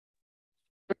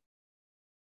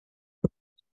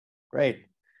Great.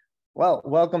 Well,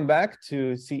 welcome back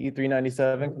to CE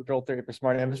 397, Control Theory for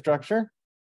Smart Infrastructure.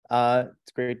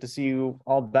 It's great to see you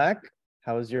all back.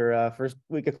 How was your first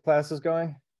week of classes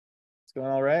going? It's going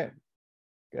all right?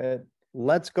 Good.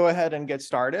 Let's go ahead and get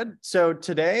started. So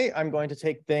today I'm going to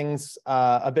take things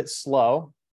a bit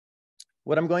slow.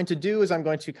 What I'm going to do is I'm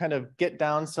going to kind of get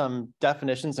down some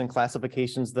definitions and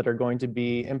classifications that are going to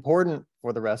be important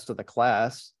for the rest of the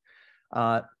class.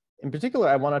 In particular,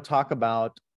 I want to talk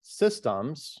about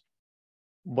systems,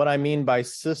 what I mean by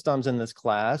systems in this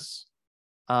class,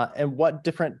 and what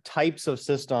different types of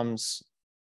systems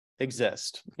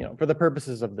exist, for the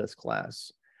purposes of this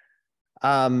class.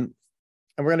 And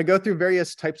we're going to go through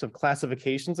various types of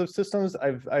classifications of systems.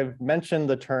 I've mentioned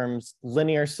the terms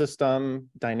linear system,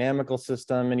 dynamical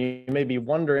system, and you may be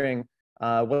wondering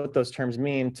what those terms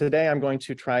mean. Today, I'm going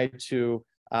to try to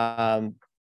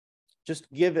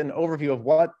just give an overview of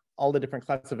what all the different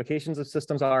classifications of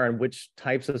systems are and which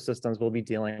types of systems we'll be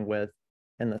dealing with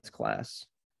in this class.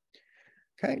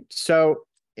 Okay, so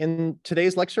in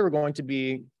today's lecture, we're going to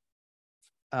be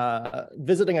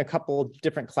visiting a couple of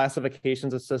different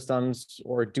classifications of systems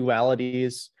or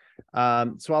dualities.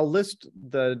 So I'll list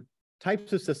the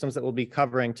types of systems that we'll be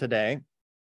covering today.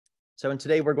 So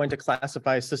today we're going to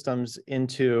classify systems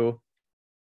into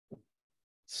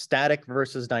static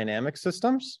versus dynamic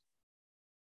systems.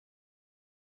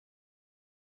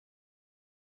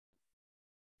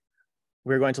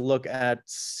 We're going to look at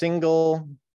single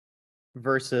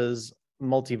versus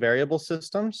multivariable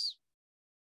systems.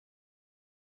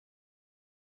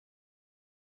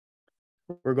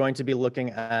 We're going to be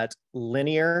looking at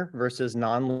linear versus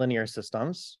nonlinear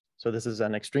systems. So this is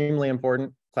an extremely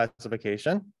important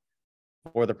classification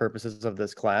for the purposes of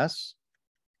this class.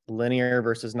 Linear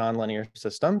versus nonlinear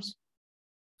systems.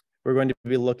 We're going to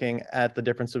be looking at the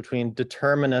difference between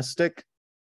deterministic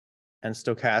and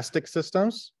stochastic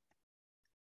systems.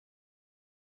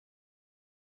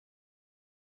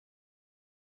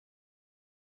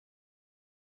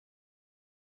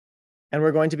 And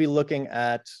we're going to be looking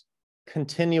at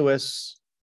continuous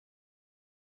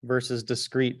versus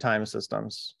discrete time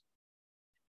systems.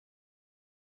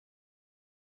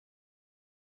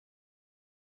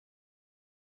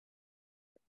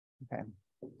 Okay.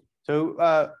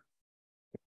 So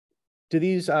do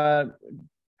these, how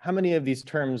many of these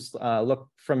terms look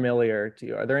familiar to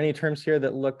you? Are there any terms here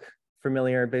that look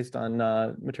familiar based on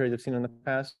materials you've seen in the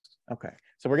past? Okay.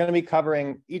 So we're going to be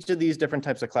covering each of these different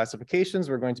types of classifications.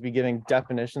 We're going to be giving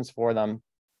definitions for them,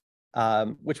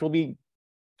 which will be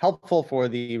helpful for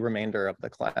the remainder of the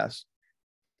class.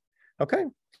 Okay,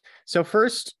 so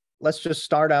first, let's just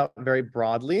start out very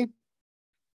broadly.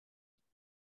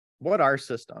 What are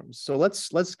systems? So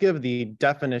let's give the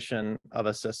definition of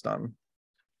a system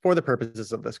for the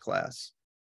purposes of this class.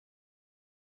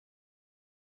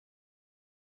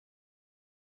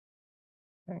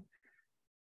 Okay.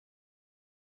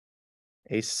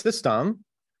 A system,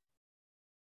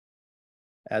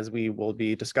 as we will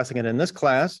be discussing it in this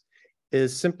class,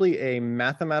 is simply a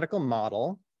mathematical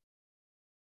model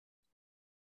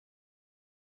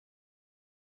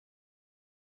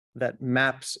that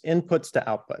maps inputs to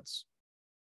outputs.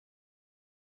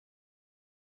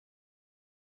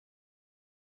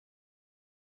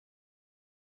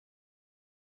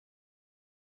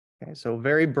 Okay, so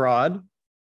very broad.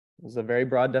 This is a very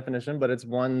broad definition, but it's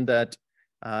one that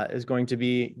is going to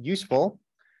be useful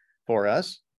for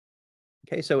us.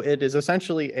 Okay, so it is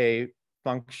essentially a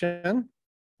function.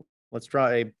 Let's draw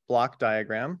a block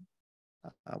diagram.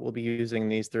 We'll be using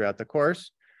these throughout the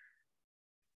course.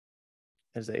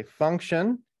 Is a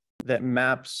function that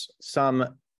maps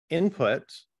some input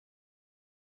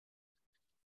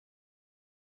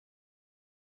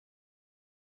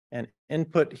and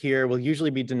input here will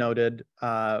usually be denoted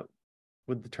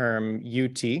with the term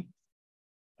UT.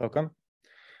 Okay.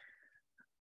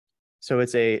 So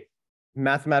it's a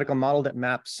mathematical model that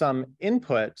maps some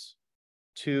input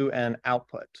to an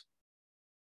output.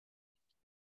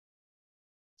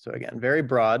 So again, very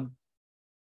broad.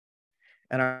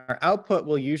 And our output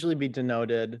will usually be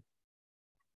denoted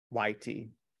YT. And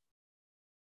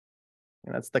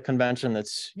that's the convention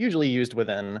that's usually used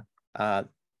within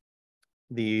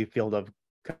the field of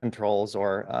controls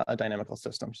or dynamical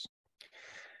systems.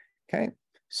 Okay,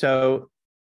 so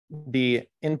the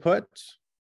input,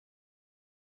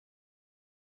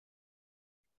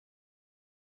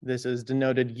 this is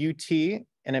denoted UT,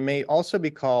 and it may also be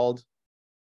called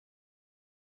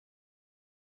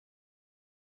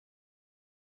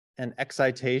an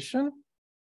excitation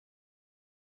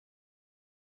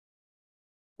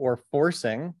or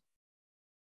forcing.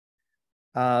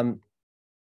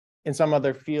 In some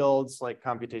other fields like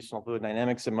computational fluid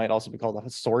dynamics, it might also be called a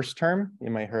source term. You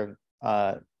might hear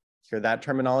that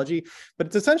terminology, but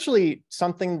it's essentially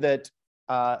something that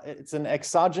it's an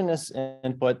exogenous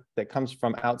input that comes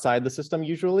from outside the system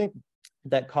usually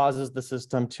that causes the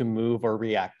system to move or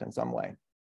react in some way.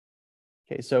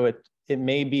 Okay, so it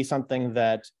may be something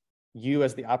that you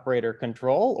as the operator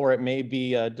control, or it may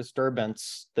be a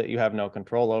disturbance that you have no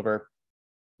control over,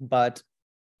 but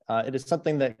it is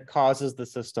something that causes the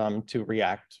system to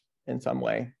react in some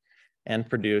way and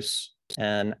produce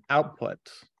an output.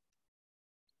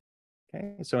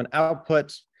 Okay, so an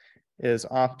output is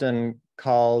often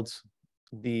called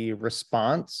the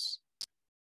response,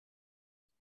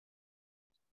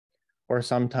 or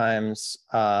sometimes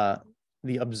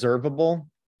the observable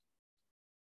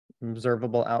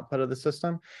output of the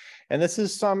system. And this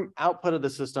is some output of the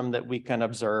system that we can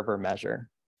observe or measure.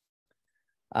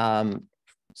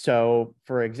 So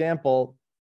for example,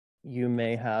 you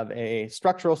may have a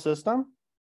structural system,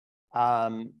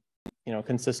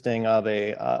 consisting of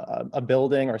a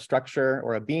building or structure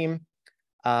or a beam.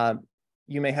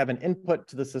 You may have an input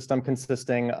to the system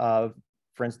consisting of,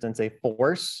 for instance, a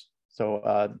force.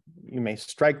 So you may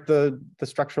strike the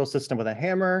structural system with a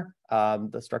hammer.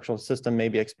 The structural system may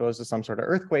be exposed to some sort of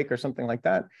earthquake or something like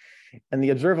that. And the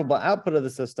observable output of the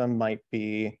system might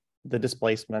be the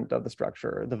displacement of the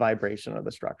structure, the vibration of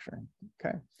the structure.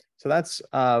 Okay, so that's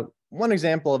one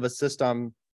example of a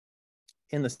system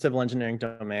in the civil engineering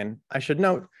domain. I should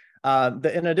note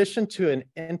that in addition to an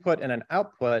input and an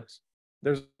output,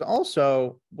 there's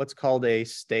also what's called a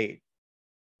state.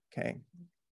 Okay,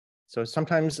 so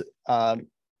sometimes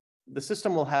the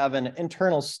system will have an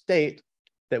internal state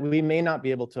that we may not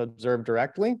be able to observe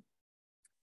directly.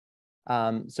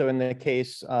 So in the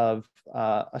case of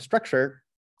a structure,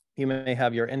 you may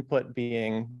have your input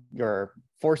being your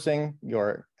forcing,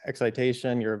 your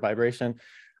excitation, your vibration,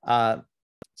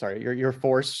 your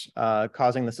force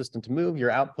causing the system to move.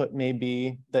 Your output may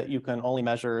be that you can only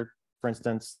measure, for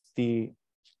instance, the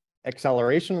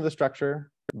acceleration of the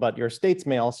structure, but your states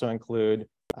may also include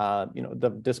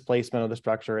the displacement of the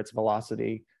structure, its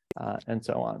velocity, and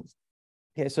so on.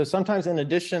 Okay, so sometimes in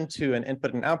addition to an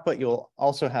input and output, you'll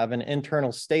also have an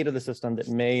internal state of the system that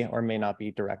may or may not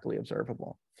be directly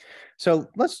observable. So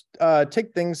let's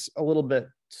take things a little bit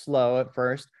slow at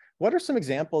first. What are some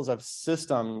examples of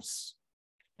systems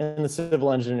in the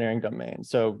civil engineering domain?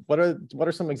 So what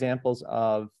are some examples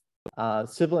of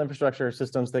civil infrastructure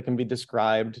systems that can be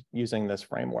described using this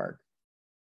framework?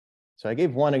 So I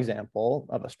gave one example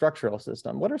of a structural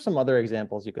system. What are some other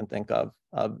examples you can think of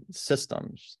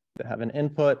systems that have an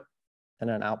input and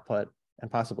an output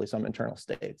and possibly some internal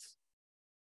states?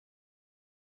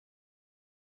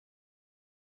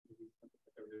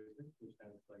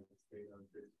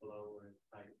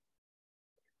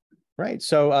 Right,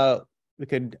 so we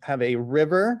could have a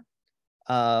river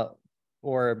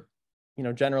or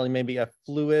generally maybe a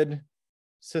fluid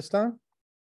system.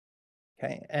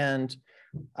 Okay, and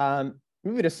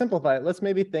maybe to simplify it, let's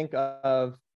maybe think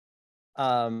of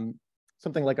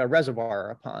something like a reservoir or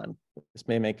a pond. This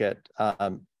may make it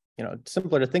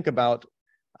simpler to think about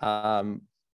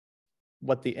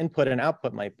what the input and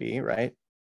output might be, right?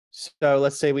 So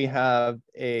let's say we have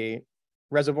a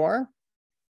reservoir,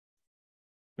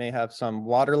 may have some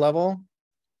water level.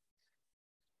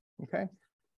 Okay,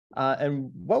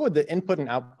 and what would the input and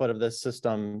output of this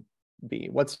system be?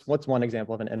 What's one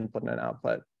example of an input and an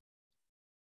output?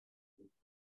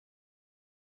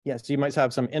 Yes, you might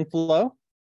have some inflow.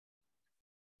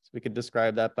 So we could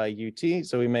describe that by UT.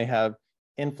 So we may have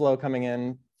inflow coming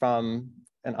in from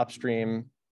an upstream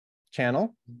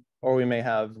channel, or we may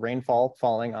have rainfall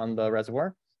falling on the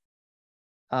reservoir.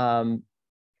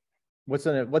 What's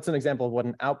an example of what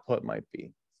an output might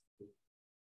be?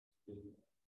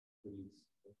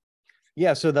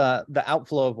 Yeah, so the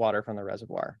outflow of water from the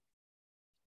reservoir.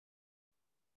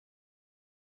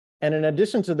 And in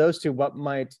addition to those two, what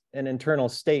might an internal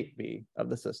state be of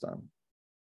the system?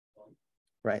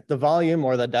 Right, the volume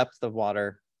or the depth of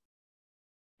water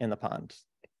in the pond.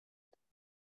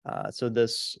 So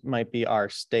this might be our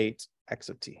state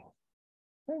XT.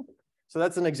 Okay. So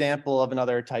that's an example of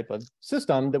another type of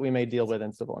system that we may deal with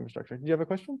in civil infrastructure. Do you have a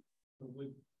question?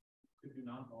 Could you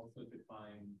not also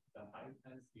define the height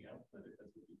as the output?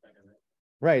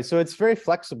 Right, so it's very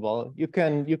flexible. You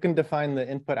can define the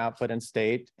input, output, and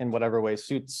state in whatever way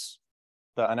suits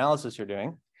the analysis you're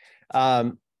doing.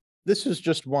 This is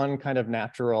just one kind of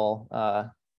natural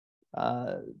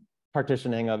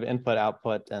partitioning of input,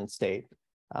 output, and state.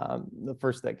 The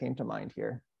first that came to mind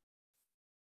here.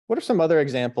 What are some other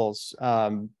examples,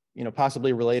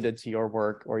 possibly related to your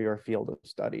work or your field of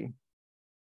study?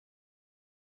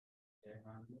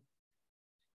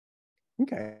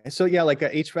 Okay, so yeah, like a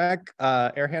HVAC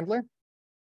air handler.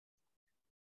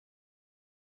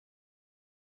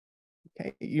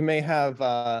 Okay, you may have,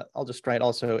 I'll just write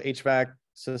also HVAC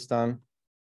system.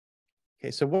 Okay,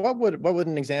 so what would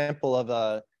an example of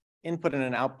a input and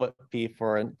an output be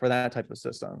for that type of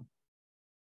system?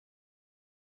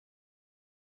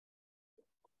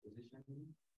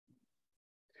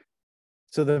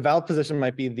 So the valve position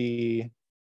might be the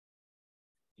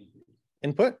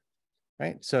input,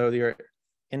 right? So your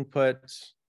input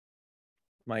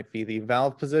might be the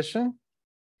valve position.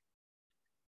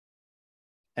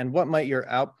 And what might your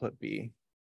output be?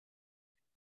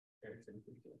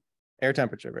 Air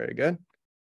temperature, very good.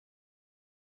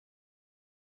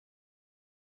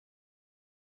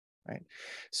 Right.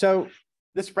 So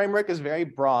this framework is very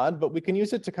broad, but we can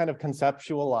use it to kind of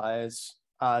conceptualize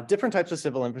different types of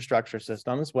civil infrastructure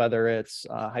systems, whether it's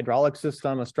a hydraulic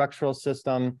system, a structural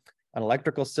system, an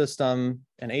electrical system,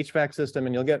 an HVAC system,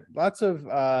 and you'll get lots of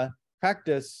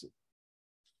practice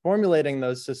formulating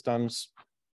those systems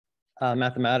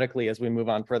mathematically as we move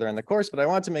on further in the course, but I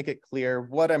want to make it clear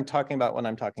what I'm talking about when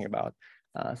I'm talking about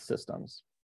systems.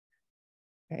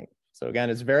 Okay, so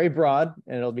again, it's very broad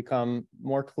and it'll become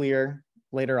more clear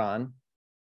later on,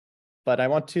 but I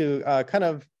want to kind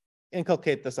of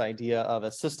inculcate this idea of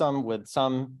a system with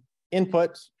some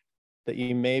input that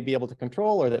you may be able to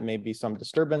control or that may be some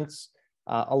disturbance,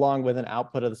 along with an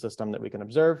output of the system that we can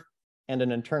observe and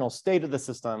an internal state of the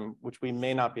system, which we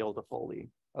may not be able to fully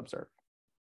observe.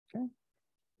 Okay,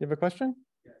 you have a question?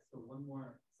 Yeah, so one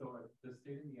more. So the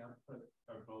state and the output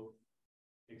are both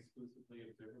exclusively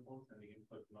observables and the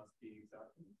input must be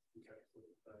exactly.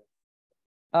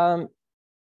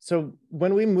 So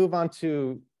when we move on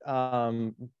to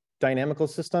dynamical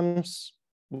systems,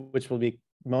 which will be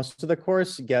most of the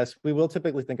course, yes, we will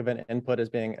typically think of an input as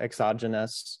being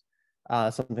exogenous,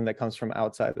 something that comes from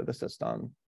outside of the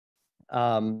system.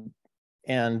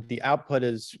 And the output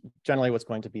is generally what's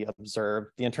going to be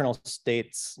observed. The internal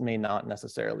states may not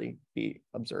necessarily be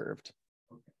observed.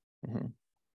 Mm-hmm.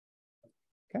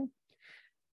 Okay,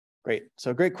 great.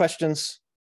 So great questions.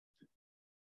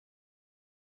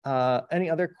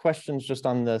 Any other questions just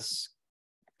on this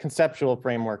conceptual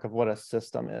framework of what a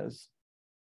system is?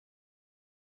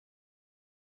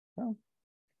 No?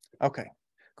 Okay,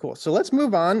 cool. So let's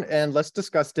move on and let's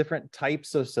discuss different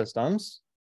types of systems.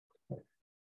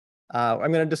 I'm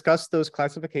going to discuss those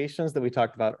classifications that we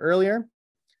talked about earlier.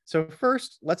 So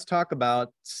first, let's talk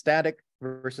about static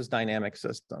versus dynamic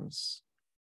systems.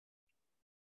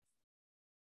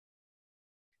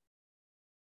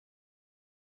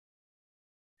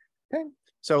 Okay,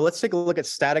 so let's take a look at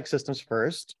static systems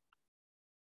first.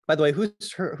 By the way,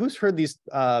 who's heard these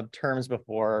terms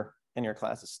before in your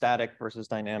classes? Static versus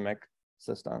dynamic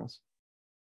systems.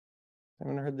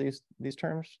 Anyone heard these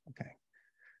terms? Okay.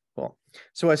 Cool.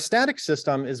 So a static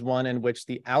system is one in which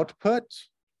the output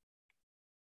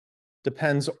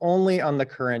depends only on the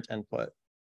current input.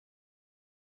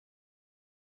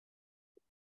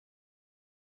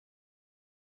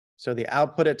 So the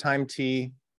output at time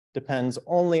t depends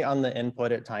only on the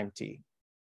input at time t.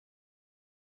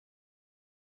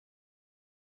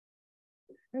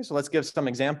 Okay, so let's give some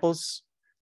examples.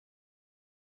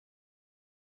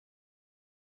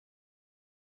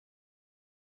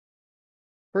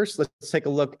 First, let's take a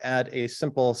look at a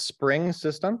simple spring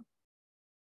system.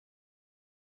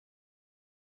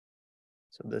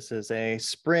 So this is a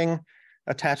spring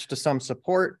attached to some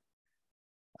support.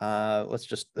 Let's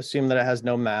just assume that it has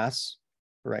no mass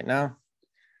for right now.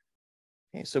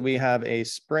 Okay, so we have a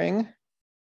spring,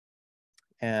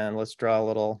 and let's draw a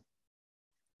little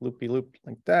loopy-loop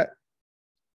like that.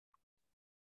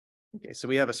 Okay, so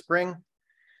we have a spring,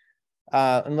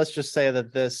 and let's just say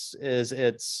that this is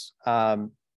its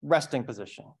resting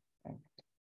position. Okay.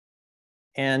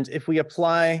 And if we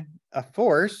apply a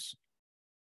force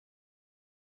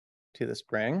to the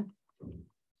spring,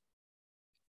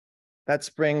 that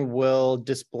spring will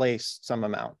displace some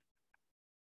amount.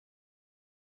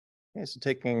 Okay, so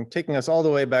taking us all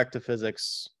the way back to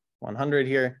physics 100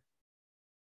 here.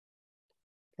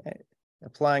 Okay,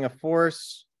 applying a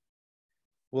force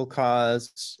will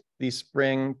cause the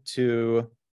spring to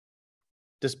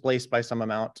displace by some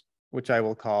amount, which I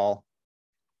will call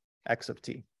x of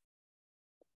t.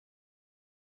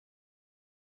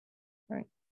 Right.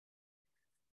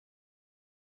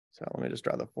 So let me just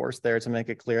draw the force there to make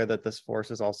it clear that this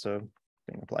force is also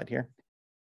being applied here.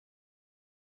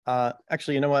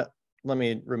 Actually, you know what? Let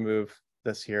me remove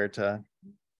this here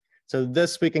so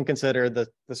this we can consider the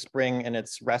spring in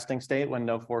its resting state when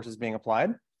no force is being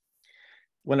applied.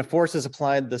 When a force is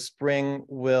applied, the spring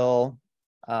will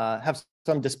have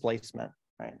some displacement,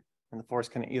 right? And the force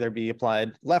can either be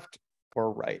applied left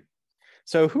or right.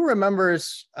 So who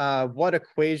remembers what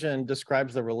equation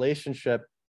describes the relationship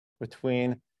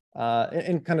between,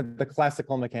 in kind of the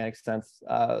classical mechanics sense,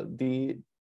 the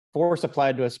force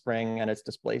applied to a spring and its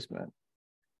displacement?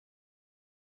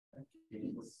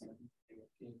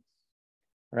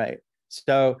 Right.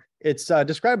 So it's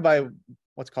described by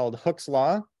what's called Hooke's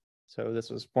law. So this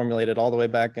was formulated all the way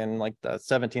back in like the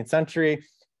 17th century.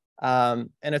 And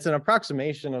it's an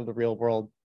approximation of the real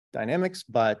world dynamics,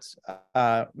 but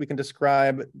we can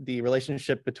describe the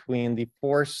relationship between the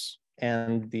force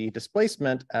and the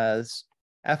displacement as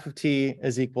f of t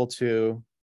is equal to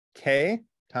k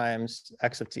times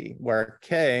x of t, where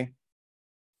k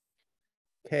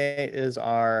is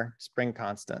our spring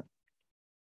constant.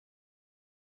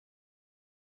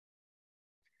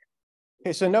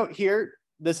 Okay, so note here,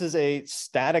 this is a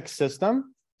static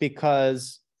system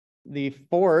because the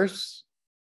force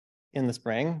in the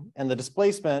spring and the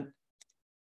displacement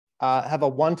have a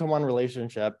one-to-one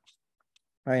relationship,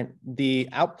 right? The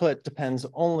output depends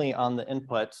only on the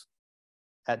input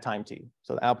at time t.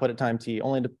 So the output at time t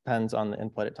only depends on the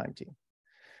input at time t.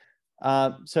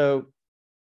 So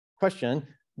question,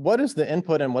 what is the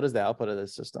input and what is the output of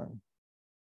this system?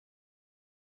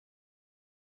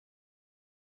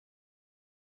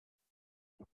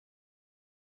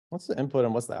 What's the input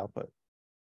and what's the output?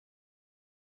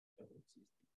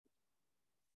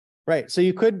 Right, so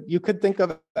you could think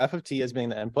of f of t as being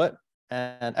the input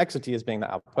and x of t as being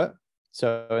the output.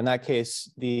 So in that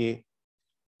case, the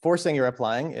forcing you're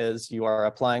applying is you are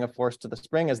applying a force to the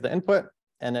spring as the input,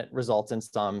 and it results in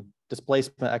some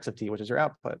displacement x of t, which is your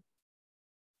output.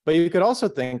 But you could also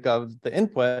think of the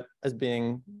input as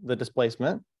being the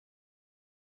displacement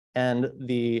and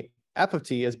the f of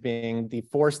t as being the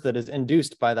force that is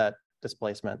induced by that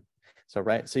displacement. So,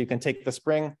 right, so you can take the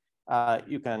spring,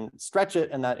 you can stretch it,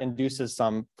 and that induces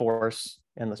some force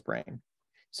in the spring.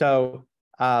 So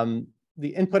the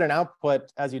input and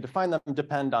output, as you define them,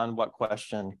 depend on what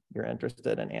question you're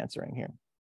interested in answering here.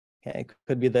 Okay, it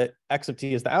could be that x of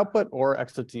t is the output or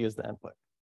x of t is the input.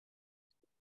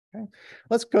 Okay,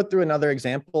 let's go through another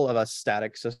example of a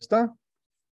static system.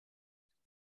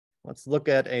 Let's look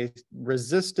at a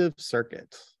resistive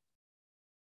circuit.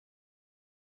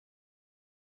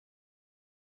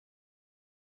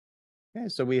 Okay,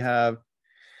 so we have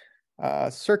a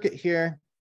circuit here.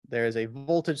 There's a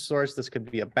voltage source. This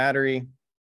could be a battery.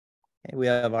 Okay, we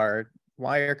have our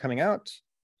wire coming out.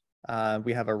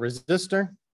 We have a resistor.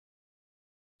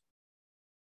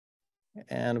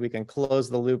 And we can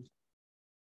close the loop.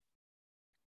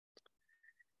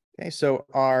 Okay, so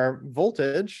our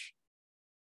voltage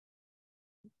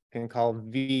can call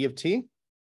V of t.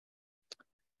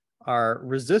 Our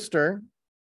resistor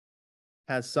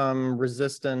has some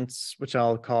resistance, which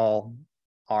I'll call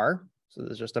R. So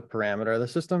there's just a parameter of the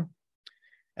system.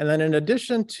 And then in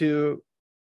addition to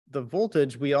the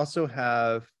voltage, we also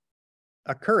have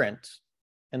a current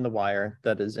in the wire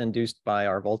that is induced by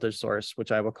our voltage source,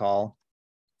 which I will call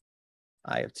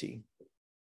I of t.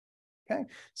 Okay,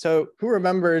 so who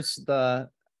remembers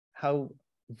how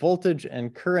voltage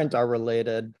and current are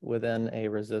related within a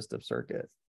resistive circuit?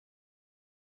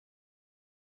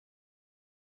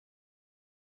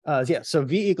 Yeah, so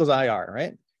V equals IR,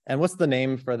 right? And what's the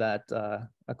name for that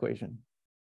equation?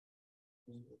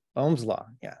 Ohm's law,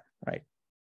 yeah, right.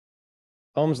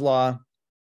 Ohm's law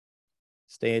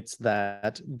states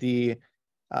that the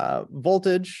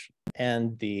voltage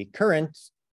and the current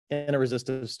in a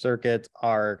resistive circuit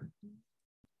are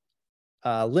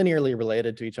linearly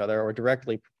related to each other or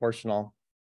directly proportional.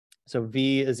 So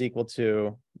V is equal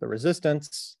to the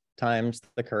resistance times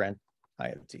the current I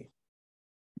of t.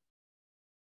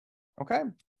 Okay.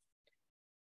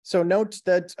 So note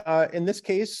that in this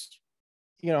case,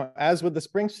 as with the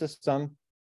spring system,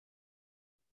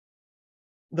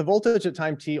 the voltage at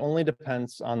time t only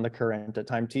depends on the current at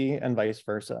time t and vice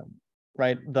versa,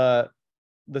 right? The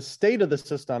state of the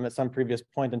system at some previous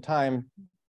point in time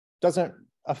doesn't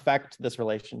affect this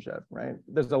relationship, right?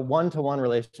 There's a one-to-one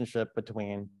relationship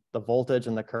between the voltage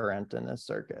and the current in this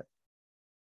circuit.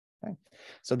 Okay,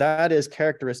 so that is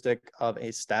characteristic of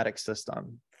a static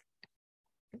system.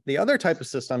 The other type of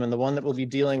system, and the one that we'll be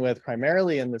dealing with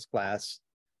primarily in this class,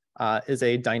 is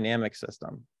a dynamic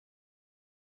system.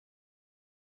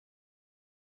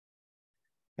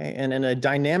 Okay, and in a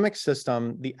dynamic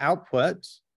system, the output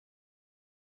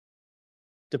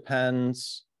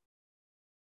depends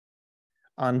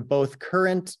on both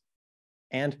current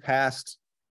and past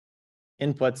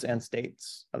inputs and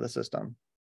states of the system.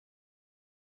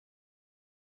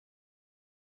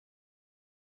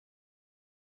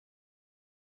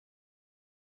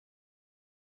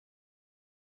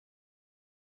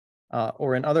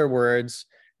 Or in other words,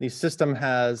 the system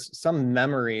has some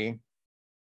memory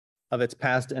of its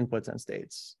past inputs and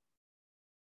states.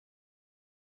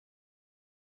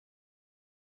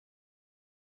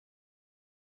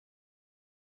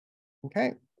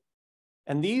 Okay,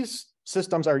 and these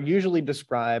systems are usually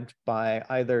described by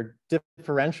either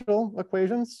differential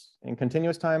equations in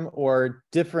continuous time or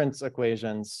difference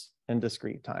equations in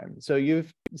discrete time. So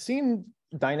you've seen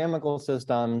dynamical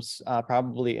systems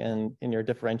probably in your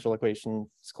differential equations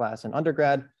class in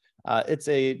undergrad. It's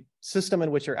a system in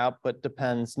which your output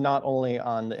depends not only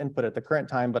on the input at the current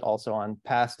time, but also on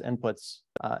past inputs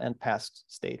and past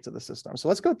states of the system. So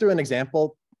let's go through an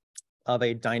example of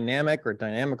a dynamic or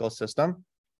dynamical system.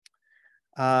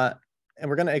 And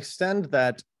we're going to extend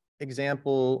that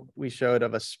example we showed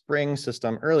of a spring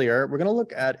system earlier. We're going to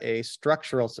look at a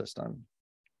structural system.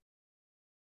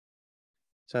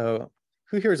 So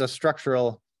who here is a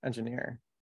structural engineer,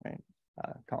 right?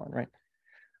 Colin,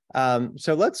 right?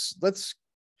 So let's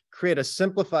create a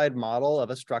simplified model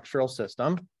of a structural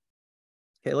system.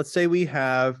 Okay, let's say we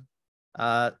have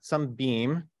some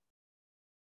beam.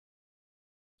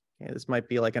 Okay, this might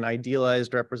be like an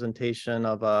idealized representation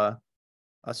of a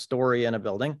story in a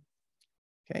building.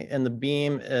 Okay, and the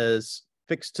beam is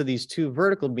fixed to these two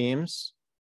vertical beams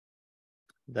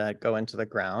that go into the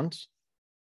ground.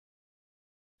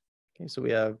 Okay, so we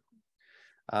have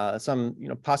some,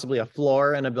 possibly a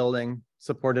floor in a building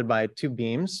supported by two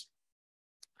beams.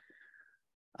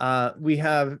 We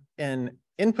have an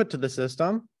input to the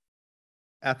system,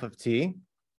 F of t.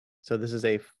 So this is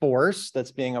a force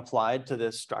that's being applied to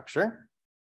this structure.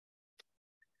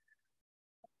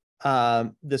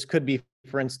 This could be,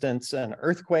 for instance, an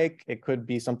earthquake. It could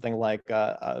be something like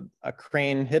a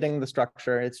crane hitting the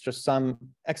structure. It's just some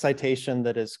excitation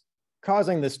that is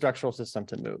causing this structural system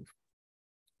to move.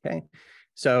 Okay,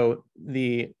 so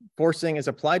the forcing is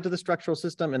applied to the structural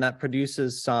system, and that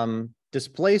produces some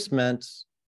displacement,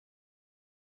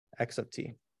 x of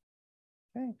t.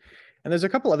 Okay, and there's a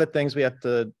couple other things we have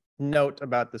to note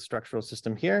about the structural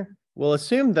system here. We'll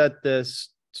assume that this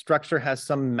structure has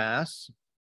some mass,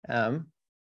 m,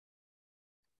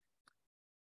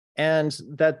 and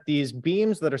that these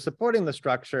beams that are supporting the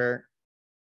structure,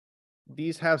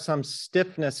 these have some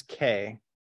stiffness k.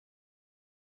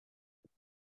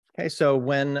 Okay, so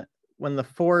when the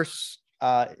force,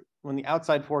 when the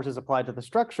outside force is applied to the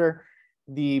structure,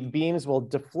 the beams will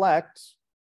deflect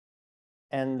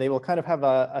and they will kind of have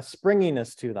a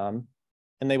springiness to them,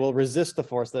 and they will resist the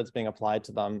force that's being applied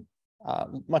to them,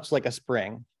 much like a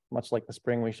spring, much like the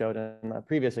spring we showed in the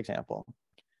previous example.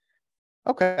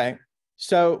 Okay,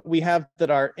 so we have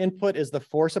that our input is the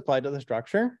force applied to the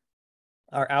structure.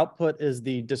 Our output is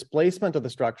the displacement of the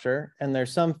structure, and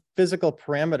there's some physical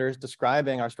parameters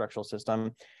describing our structural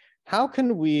system. How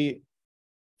can we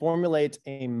formulate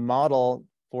a model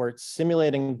for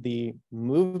simulating the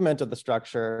movement of the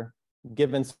structure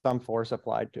given some force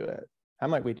applied to it? How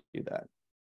might we do that?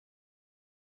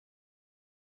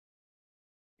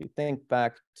 You think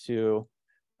back to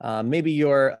maybe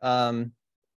your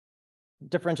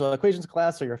differential equations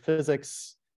class or your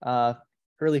physics,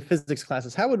 early physics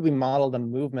classes. How would we model the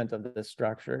movement of this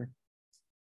structure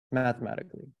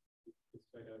mathematically?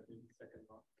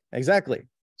 Exactly.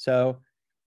 So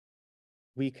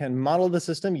we can model the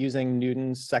system using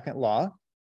Newton's second law,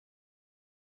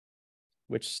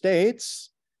 which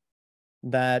states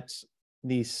that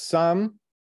the sum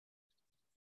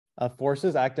of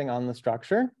forces acting on the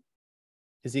structure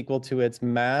is equal to its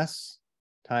mass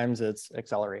times its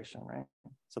acceleration, right?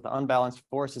 So the unbalanced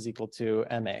force is equal to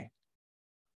ma.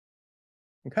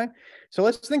 Okay, so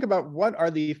let's think about what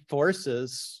are the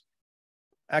forces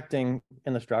acting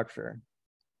in the structure.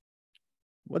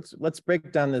 Let's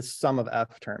break down this sum of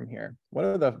F term here. What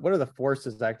are the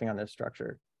forces acting on this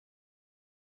structure?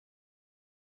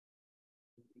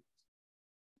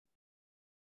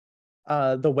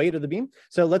 The weight of the beam.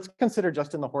 So let's consider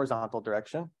just in the horizontal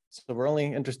direction. So we're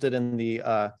only interested in the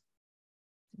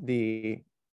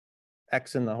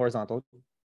x in the horizontal.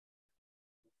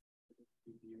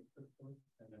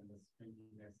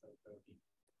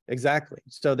 Exactly.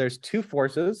 So there's two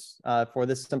forces for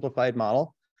this simplified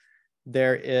model.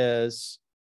 There is,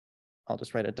 I'll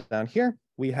just write it down here.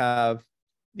 We have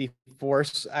the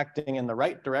force acting in the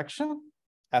right direction,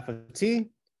 F of t,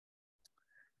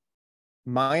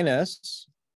 minus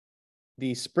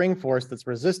the spring force that's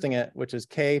resisting it, which is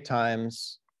k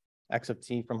times x of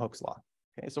t from Hooke's law.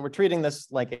 Okay, so we're treating this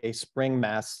like a spring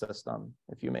mass system,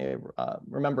 if you may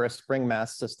remember a spring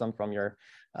mass system from your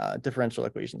differential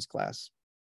equations class.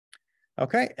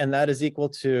 Okay, and that is equal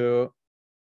to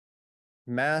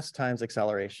mass times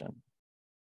acceleration.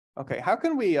 Okay, how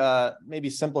can we maybe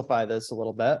simplify this a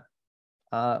little bit?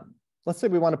 Let's say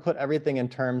we want to put everything in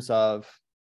terms of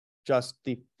just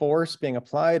the force being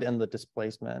applied and the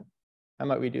displacement. How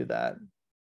might we do that?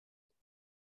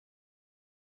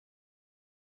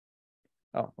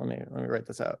 Oh, let me write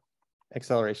this out.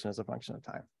 Acceleration is a function of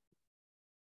time.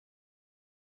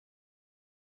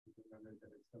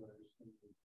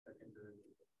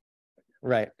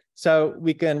 Right. So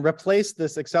we can replace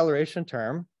this acceleration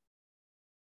term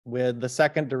with the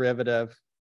second derivative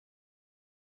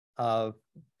of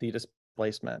the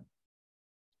displacement.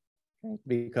 Okay.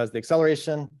 Because the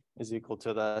acceleration is equal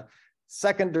to the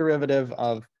second derivative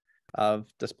of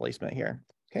displacement here.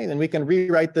 Okay, then we can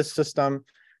rewrite this system.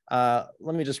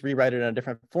 Let me just rewrite it in a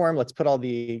different form. Let's put all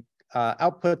the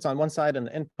outputs on one side and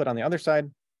the input on the other side.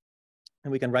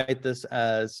 And we can write this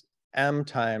as m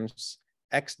times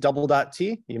x double dot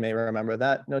t. You may remember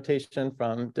that notation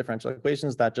from differential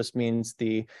equations. That just means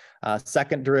the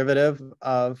second derivative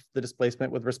of the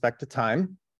displacement with respect to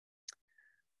time,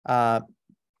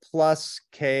 plus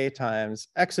k times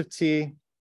x of t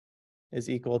is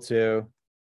equal to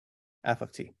f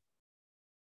of t.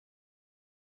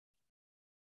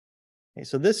 Okay,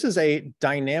 so this is a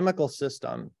dynamical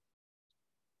system.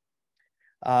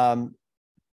 Now,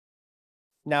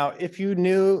 if you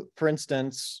knew, for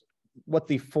instance, what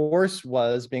the force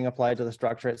was being applied to the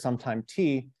structure at some time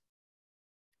t,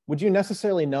 would you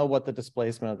necessarily know what the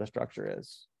displacement of the structure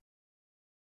is?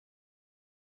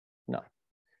 No.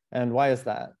 And why is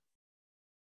that?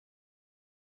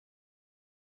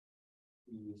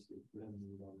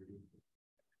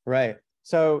 Right.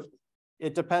 So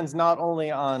it depends not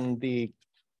only on the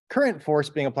current force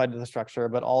being applied to the structure,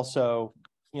 but also,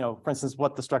 for instance,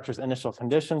 what the structure's initial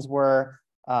conditions were,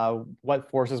 what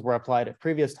forces were applied at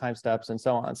previous time steps, and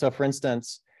so on. So for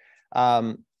instance,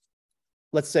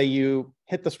 let's say you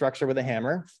hit the structure with a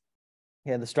hammer,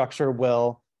 and the structure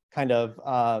will kind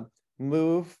of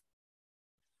move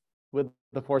with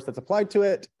the force that's applied to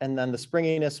it, and then the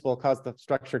springiness will cause the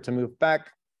structure to move back,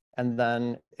 and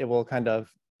then it will kind of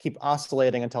keep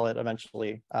oscillating until it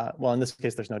eventually, well, in this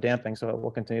case, there's no damping, so it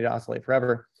will continue to oscillate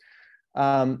forever.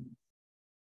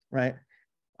 Right.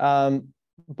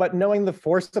 But knowing the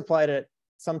force applied at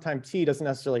some time t doesn't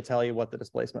necessarily tell you what the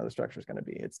displacement of the structure is going to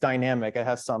be. It's dynamic. It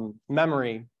has some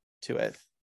memory to it.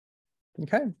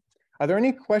 Okay. Are there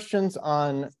any questions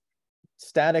on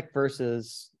static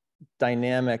versus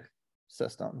dynamic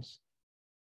systems?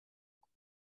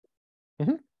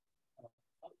 Mm-hmm.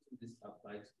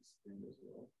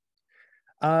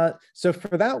 So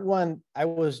for that one, I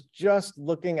was just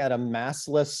looking at a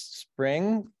massless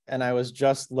spring, and I was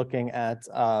just looking at,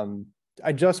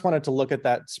 I just wanted to look at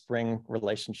that spring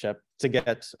relationship to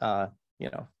get, to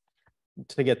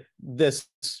get this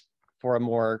for a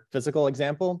more physical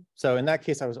example. So in that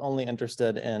case, I was only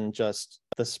interested in just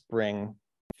the spring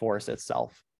force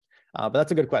itself. But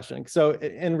that's a good question. So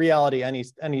in reality,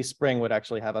 any spring would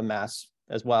actually have a mass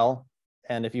as well.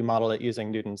 And if you model it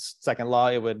using Newton's second law,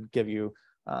 it would give you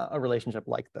a relationship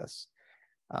like this.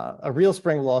 A real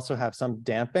spring will also have some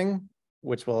damping,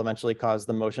 which will eventually cause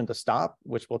the motion to stop,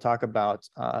 which we'll talk about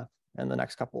in the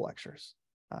next couple lectures.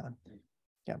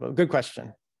 Yeah, but good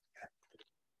question.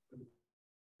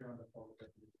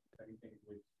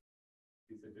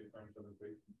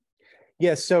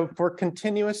 Yes, so for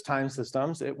continuous time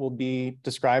systems, it will be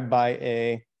described by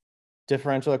a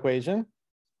differential equation.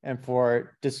 And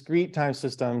for discrete time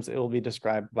systems, it will be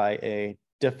described by a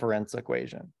difference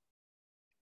equation.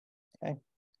 Okay,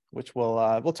 which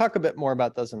we'll talk a bit more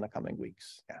about those in the coming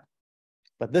weeks. Yeah.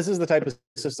 But this is the type of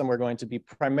system we're going to be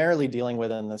primarily dealing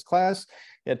with in this class.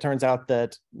 It turns out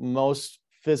that most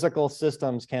physical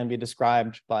systems can be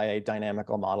described by a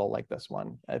dynamical model like this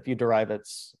one, if you derive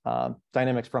its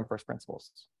dynamics from first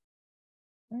principles.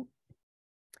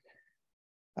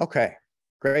 Okay,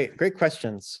 great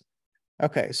questions.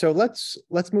 Okay, so let's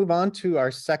move on to our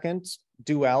second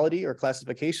duality or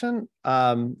classification.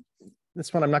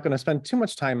 This one I'm not going to spend too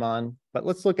much time on, but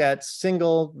let's look at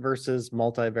single versus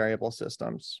multivariable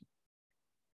systems.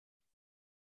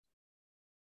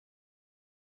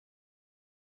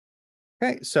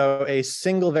 Okay, so a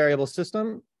single variable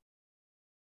system.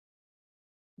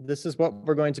 This is what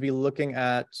we're going to be looking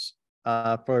at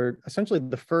for essentially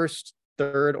the first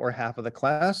third or half of the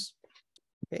class.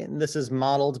 And this is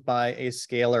modeled by a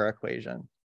scalar equation.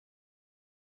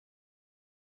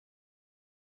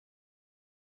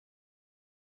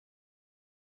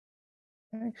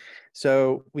 Okay.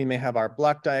 So we may have our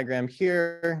block diagram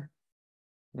here.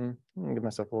 I'm gonna give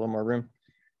myself a little more room.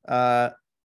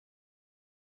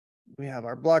 We have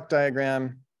our block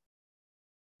diagram.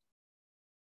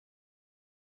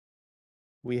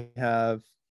 we have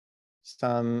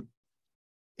some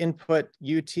input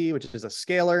ut, which is a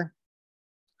scalar,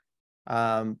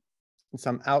 and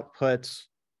some output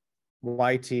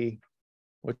yt,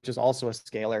 which is also a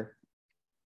scalar.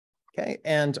 Okay,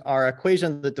 and our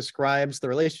equation that describes the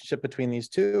relationship between these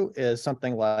two is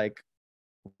something like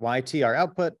yt, our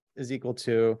output, is equal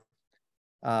to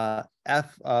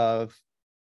f of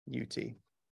ut,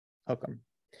 hook'em.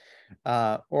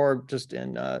 Or just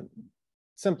in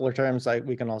simpler terms,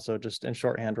 we can also just in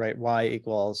shorthand write y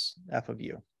equals f of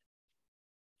u.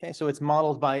 Okay, so it's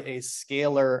modeled by a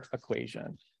scalar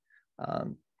equation.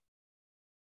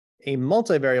 A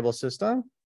multivariable system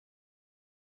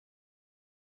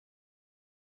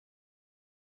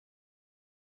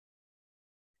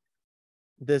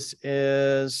this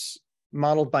is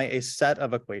modeled by a set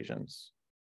of equations.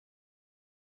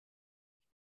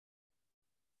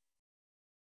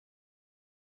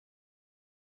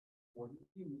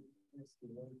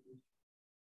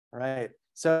 Right.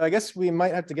 So I guess we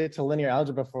might have to get to linear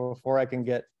algebra before I can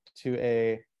get to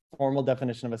a formal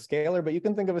definition of a scalar, but you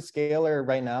can think of a scalar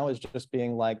right now as just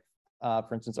being like,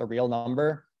 for instance, a real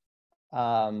number,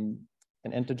 an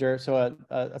integer. So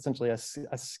essentially a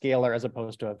scalar as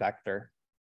opposed to a vector.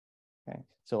 Okay.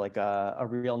 So like a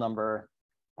real number,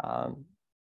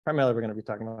 primarily we're going to be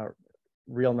talking about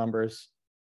real numbers.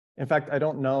 In fact, I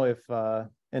don't know if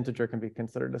integer can be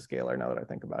considered a scalar now that I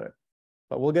think about it.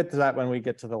 But we'll get to that when we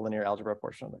get to the linear algebra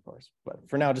portion of the course. But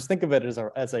for now, just think of it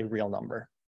as a real number.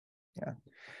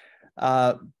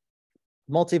 Yeah.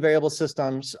 Multivariable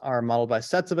systems are modeled by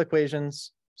sets of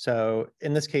equations. So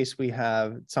in this case, we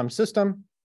have some system.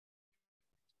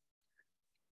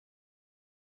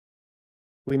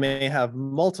 We may have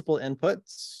multiple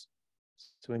inputs.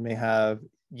 So we may have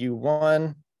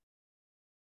U1,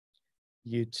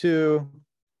 U2,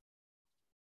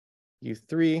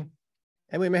 U3,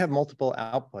 and we may have multiple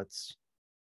outputs.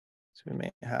 So we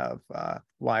may have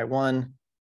Y1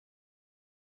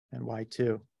 and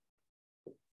Y2.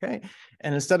 Okay,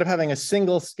 and instead of having a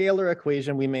single scalar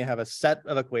equation, we may have a set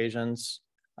of equations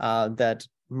that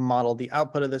model the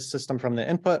output of this system from the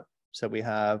input. So we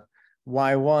have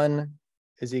Y1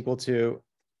 is equal to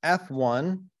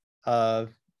F1 of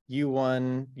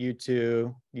U1,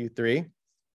 U2, U3.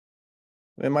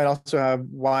 We might also have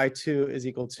Y2 is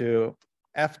equal to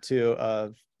F2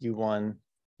 of U1,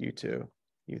 U2,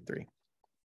 U3.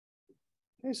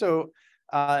 Okay, so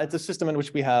it's a system in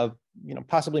which we have,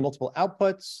 possibly multiple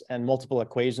outputs and multiple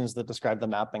equations that describe the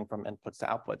mapping from inputs to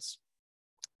outputs.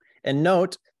 And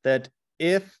note that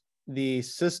if the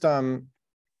system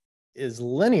is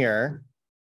linear,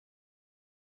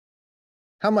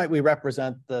 how might we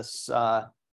represent this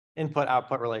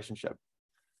input-output relationship?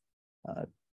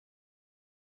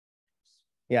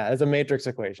 Yeah, as a matrix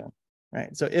equation,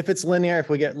 right? So if it's linear, if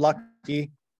we get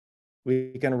lucky,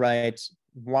 we can write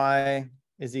y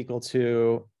is equal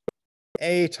to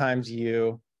A times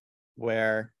U,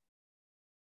 where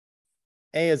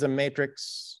A is a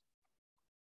matrix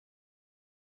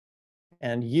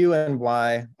and U and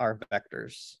Y are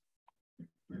vectors.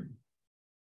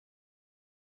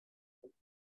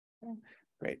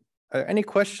 Great. Are there any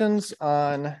questions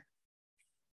on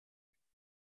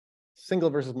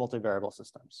single versus multivariable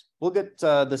systems? We'll get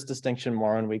this distinction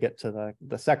more when we get to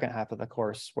the second half of the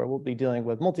course, where we'll be dealing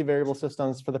with multivariable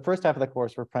systems. For the first half of the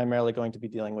course, we're primarily going to be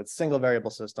dealing with single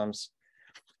variable systems.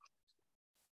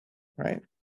 Right.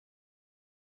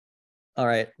 All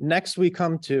right. Next, we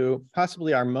come to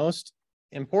possibly our most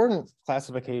important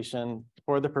classification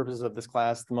for the purposes of this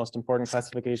class, the most important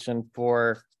classification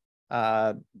for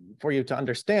you to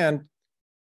understand,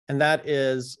 and that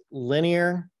is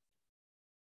linear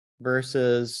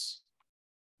versus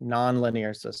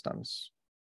nonlinear systems.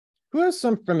 Who has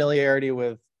some familiarity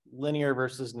with linear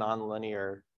versus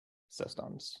nonlinear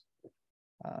systems?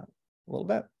 A little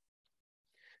bit.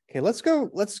 Okay, let's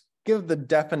give the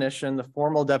definition, the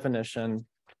formal definition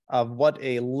of what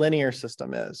a linear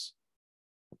system is.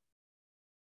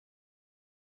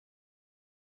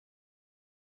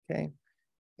 Okay,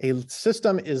 a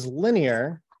system is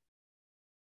linear.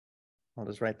 I'll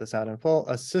just write this out in full.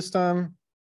 A system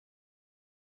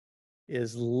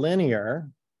is linear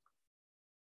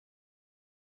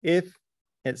if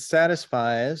it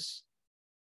satisfies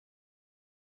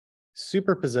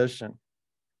superposition.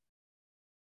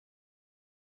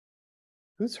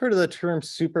 Who's heard of the term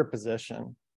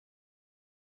superposition?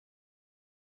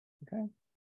 Okay.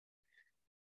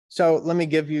 So let me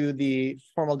give you the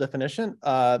formal definition.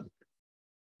 I'll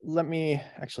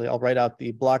write out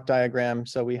the block diagram.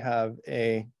 So we have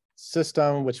a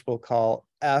system which we'll call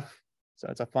F. So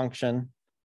it's a function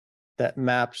that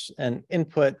maps an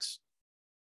input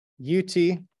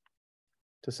ut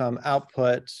to some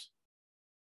output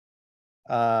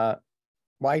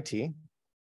yt.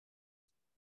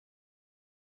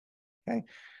 Okay.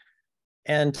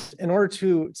 And in order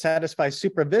to satisfy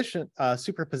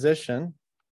superposition,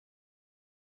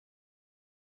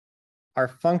 our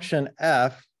function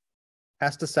f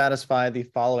has to satisfy the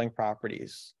following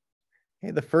properties.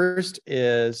 Okay, the first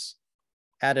is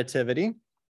additivity.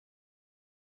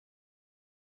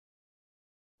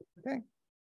 Okay.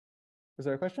 Is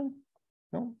there a question?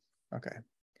 No? Okay.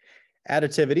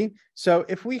 Additivity. So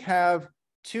if we have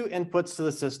two inputs to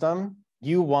the system,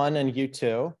 U1 and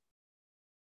U2,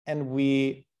 and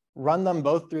we run them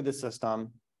both through the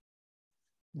system,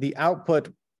 the output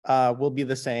will be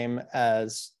the same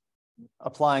as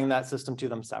applying that system to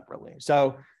them separately.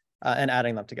 So, and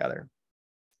adding them together.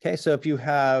 Okay, so if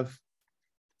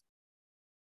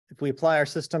we apply our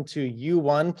system to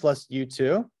U1 plus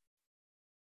U2,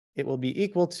 it will be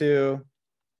equal to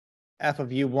f of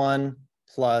U1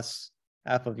 plus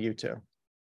f of U2.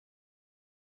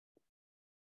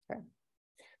 Okay,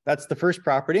 that's the first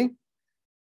property.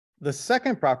 The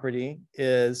second property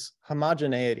is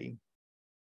homogeneity.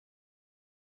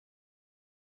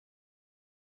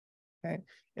 Okay.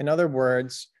 In other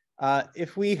words,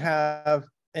 if we have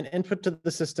an input to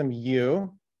the system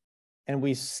U and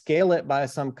we scale it by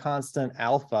some constant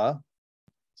alpha,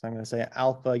 so I'm going to say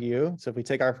alpha U. So if we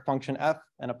take our function f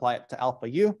and apply it to alpha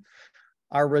U,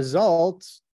 our result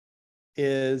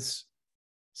is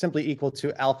simply equal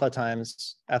to alpha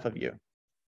times f of U.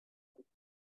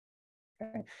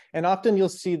 Okay. And often you'll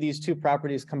see these two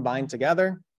properties combined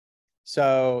together.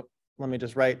 So let me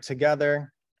just write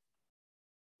together.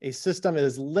 A system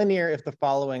is linear if the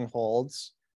following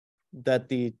holds, that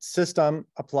the system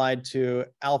applied to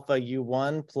alpha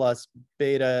U1 plus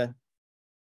beta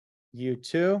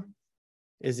U2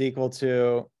 is equal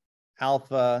to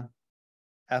alpha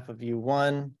f of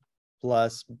U1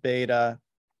 plus beta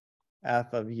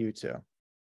f of U2.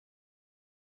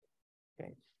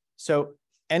 Okay. So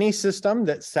any system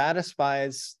that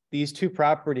satisfies these two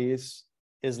properties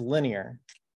is linear.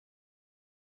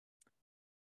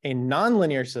 A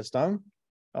nonlinear system,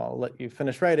 I'll let you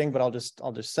finish writing, but I'll just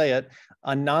say it.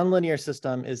 A nonlinear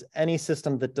system is any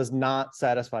system that does not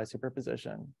satisfy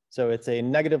superposition. So it's a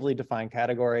negatively defined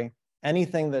category.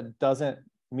 Anything that doesn't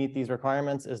meet these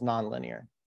requirements is nonlinear.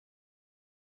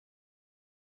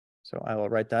 So I will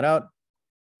write that out.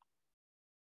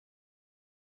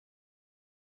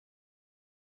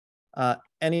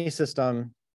 Any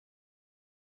system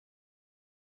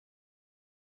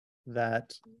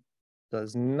that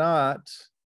does not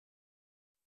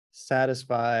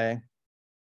satisfy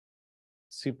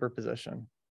superposition.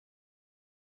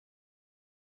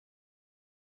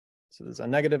 So there's a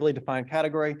negatively defined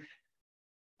category.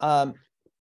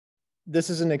 This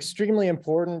is an extremely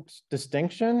important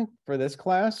distinction for this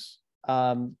class,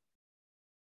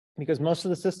 because most of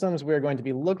the systems we're going to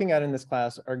be looking at in this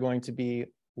class are going to be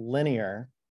linear.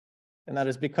 And that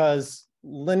is because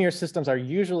linear systems are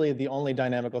usually the only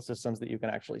dynamical systems that you can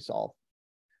actually solve.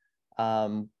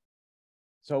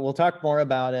 So we'll talk more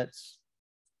about it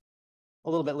a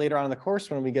little bit later on in the course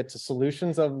when we get to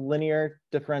solutions of linear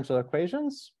differential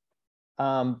equations.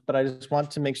 But I just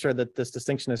want to make sure that this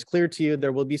distinction is clear to you.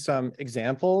 There will be some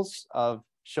examples of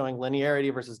showing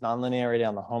linearity versus nonlinearity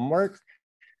on the homework.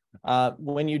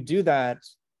 When you do that,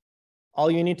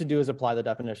 all you need to do is apply the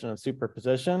definition of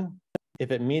superposition.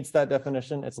 If it meets that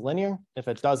definition, it's linear. If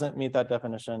it doesn't meet that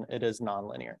definition, it is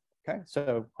nonlinear. Okay,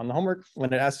 so on the homework,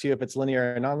 when it asks you if it's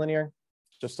linear or nonlinear,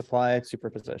 just apply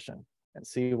superposition and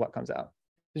see what comes out.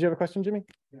 Did you have a question, Jimmy?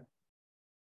 Yeah.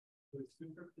 So is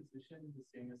superposition the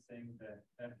same as saying that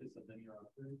f is a linear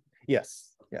operator?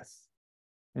 Yes, yes.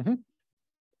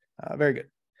 Very good.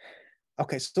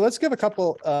 Okay, so let's give a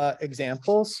couple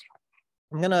examples.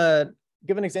 I'm going to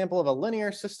give an example of a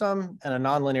linear system and a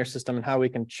nonlinear system and how we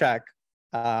can check.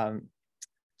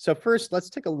 So first,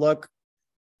 let's take a look.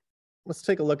 Let's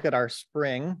take a look at our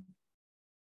spring.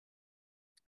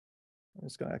 I'm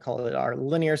just going to call it our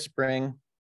linear spring.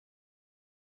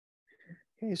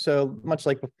 Okay, so much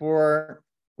like before,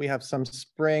 we have some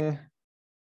spring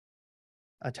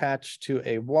attached to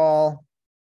a wall.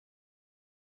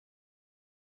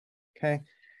 Okay.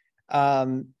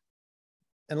 And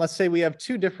let's say we have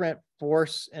two different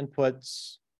force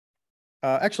inputs.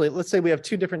 Actually, let's say we have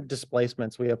two different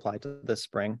displacements we apply to this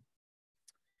spring.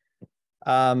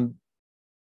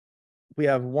 We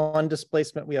have one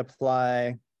displacement we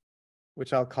apply,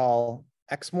 which I'll call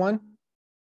x1.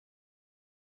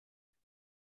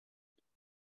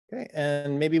 Okay,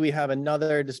 and maybe we have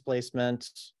another displacement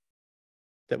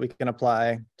that we can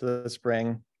apply to the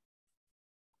spring,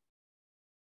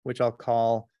 which I'll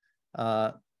call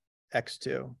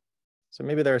x2. So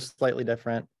maybe they're slightly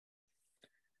different.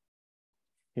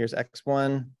 Here's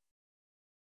x1,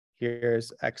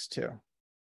 here's x2.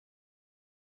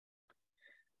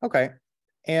 Okay,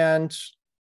 and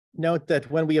note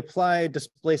that when we apply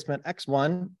displacement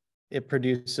x1, it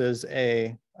produces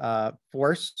a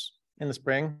force in the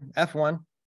spring, F1.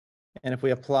 And if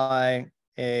we apply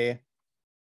a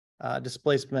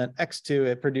displacement x2,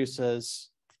 it produces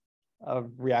a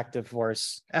reactive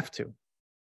force F2.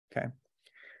 Okay.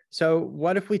 So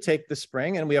what if we take the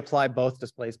spring and we apply both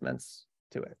displacements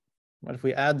to it? What if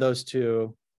we add those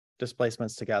two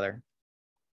displacements together?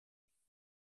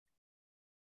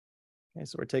 Okay,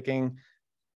 so we're taking,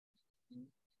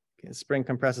 the spring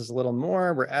compresses a little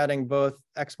more. We're adding both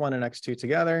x1 and x2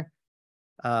 together.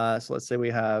 So let's say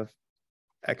we have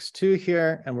x2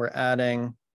 here, and we're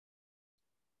adding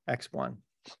x1.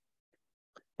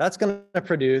 That's going to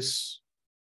produce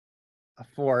a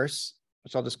force,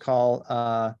 which I'll just call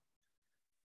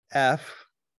F.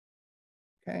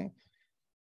 Okay.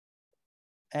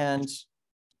 And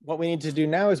what we need to do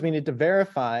now is we need to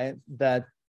verify that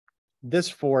this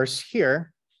force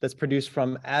here that's produced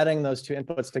from adding those two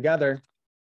inputs together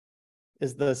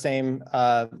is the same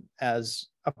as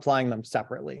applying them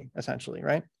separately, essentially,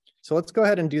 right? So let's go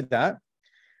ahead and do that.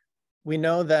 We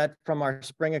know that from our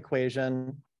spring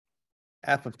equation,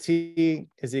 f of t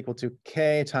is equal to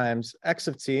k times x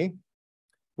of t.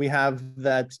 We have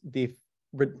that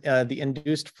the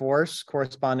induced force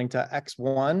corresponding to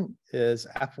x1 is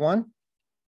F1.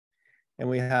 And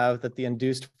we have that the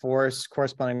induced force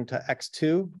corresponding to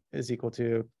x2 is equal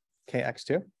to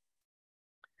kx2.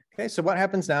 Okay, so what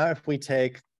happens now if we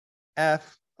take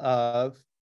f of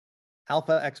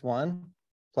alpha x1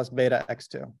 plus beta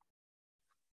x2?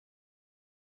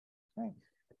 Okay,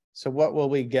 so what will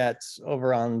we get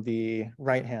over on the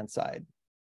right-hand side?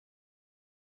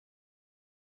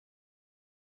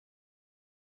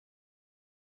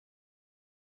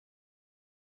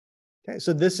 Okay,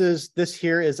 so this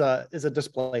here is a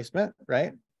displacement,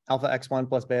 right? Alpha x1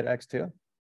 plus beta x2.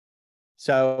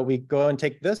 So we go and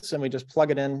take this and we just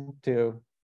plug it into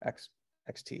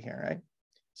xt here, right?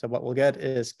 So what we'll get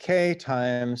is k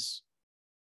times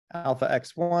alpha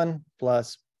x1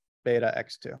 plus beta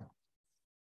x2.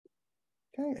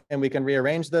 Okay, and we can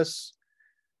rearrange this.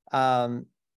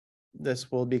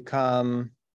 This will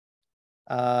become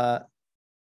alpha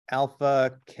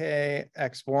k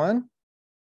x1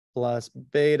 plus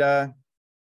beta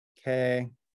k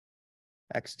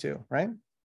x2, right?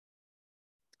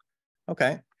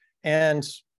 Okay, and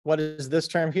what is this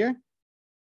term here?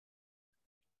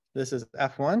 This is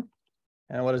F1.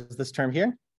 And what is this term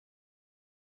here?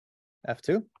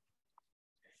 F2.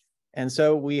 And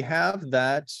so we have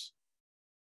that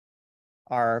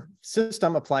our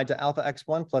system applied to alpha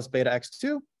x1 plus beta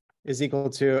x2 is equal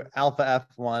to alpha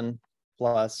f1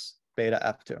 plus beta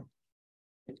f2.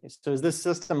 So is this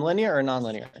system linear or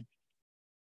nonlinear?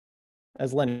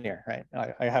 As linear, right?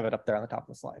 I have it up there on the top of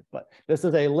the slide, but this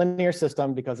is a linear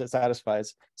system because it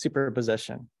satisfies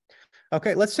superposition.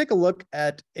 Okay, let's take a look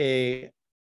at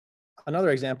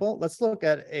another example. Let's look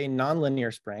at a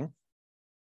nonlinear spring.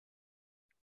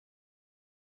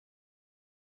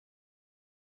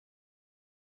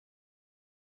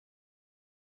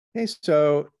 Okay,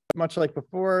 so much like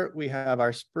before, we have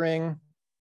our spring.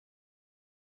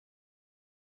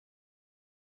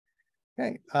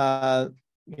 Okay,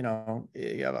 you know,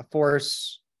 you have a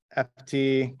force,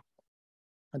 Ft,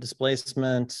 a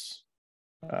displacement.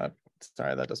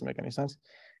 Sorry, that doesn't make any sense.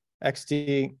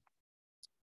 Xt.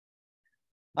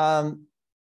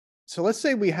 So let's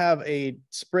say we have a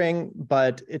spring,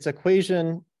 but its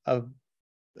equation of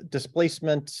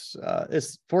displacement,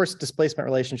 its force displacement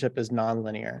relationship is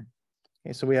nonlinear.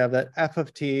 Okay, so we have that f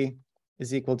of t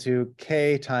is equal to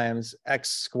k times x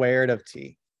squared of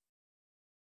t.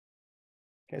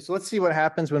 Okay, so let's see what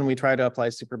happens when we try to apply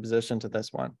superposition to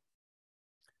this one.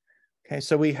 Okay,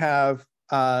 so we have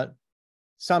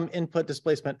some input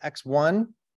displacement x1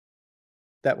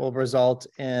 that will result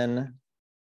in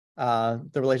the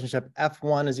relationship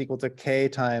f1 is equal to k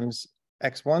times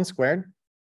x1 squared.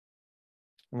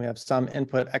 And we have some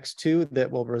input x2 that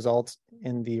will result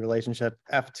in the relationship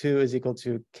f2 is equal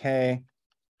to k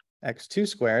x2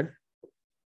 squared.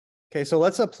 Okay, so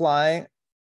let's apply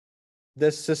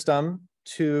this system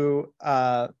to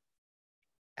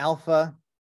alpha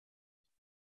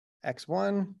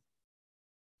x1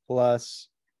 plus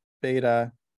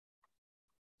beta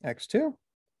x2.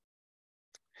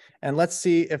 And let's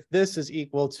see if this is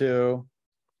equal to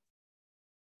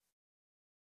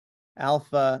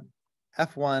alpha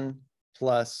f1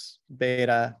 plus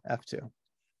beta f2.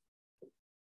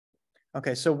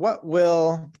 Okay, so what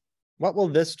will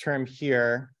this term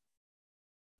here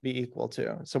be equal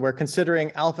to? So we're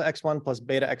considering alpha x1 plus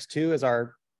beta x2 as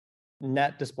our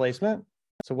net displacement.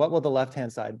 So what will the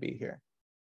left-hand side be here?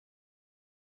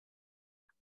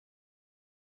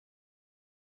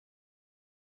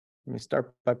 Let me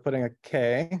start by putting a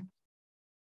k,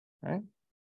 right?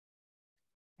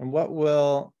 And what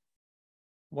will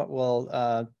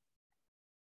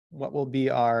be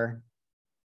our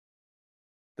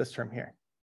this term here?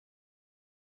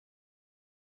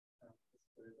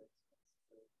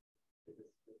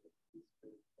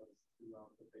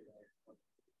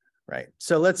 Right.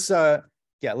 So let's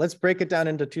break it down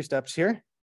into two steps here.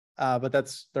 But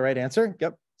that's the right answer.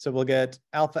 Yep. So we'll get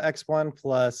alpha x1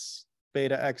 plus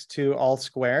beta x2 all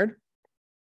squared.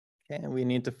 Okay, and we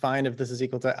need to find if this is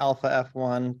equal to alpha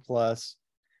f1 plus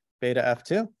beta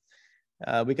f2.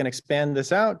 We can expand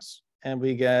this out, and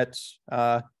we get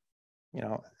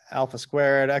alpha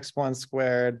squared x1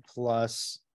 squared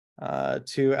plus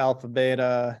 2 alpha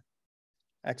beta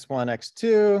x1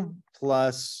 x2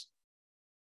 plus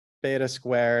beta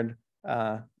squared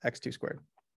x2 squared.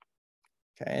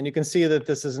 Okay, and you can see that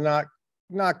this is not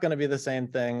going to be the same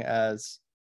thing as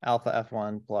alpha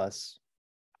f1 plus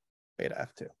beta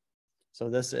f2. So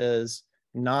this is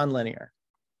nonlinear.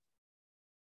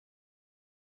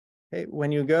 Okay,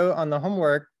 when you go on the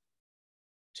homework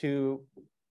to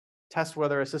test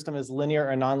whether a system is linear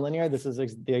or nonlinear, this is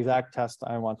the exact test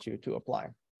I want you to apply,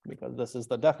 because this is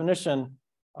the definition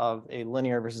of a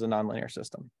linear versus a nonlinear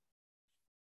system.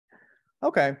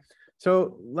 Okay,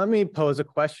 so let me pose a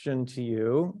question to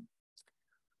you.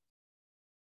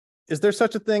 Is there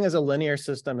such a thing as a linear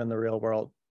system in the real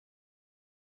world?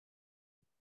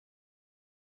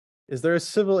 Is there a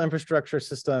civil infrastructure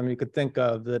system you could think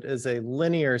of that is a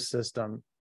linear system?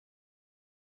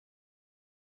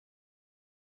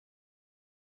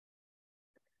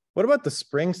 What about the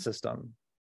spring system?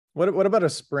 What about a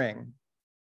spring?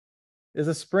 Is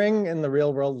a spring in the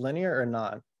real world linear or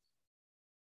not?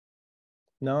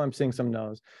 No, I'm seeing some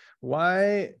no's.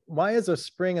 Why is a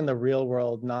spring in the real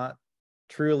world not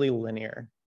truly linear?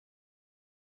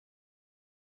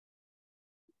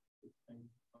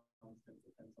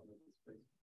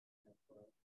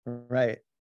 Right.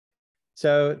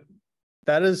 So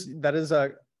that is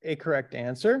a correct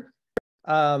answer.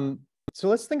 So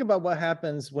let's think about what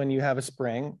happens when you have a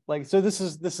spring. So this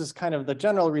is kind of the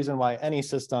general reason why any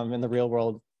system in the real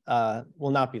world will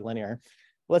not be linear.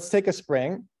 Let's take a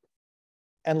spring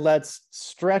and let's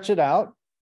stretch it out,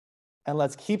 and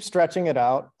let's keep stretching it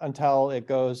out until it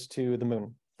goes to the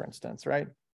moon, for instance, right?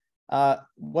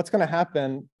 What's going to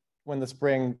happen when the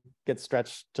spring gets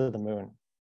stretched to the moon?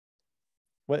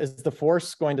 What is the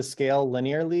force going to scale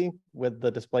linearly with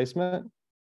the displacement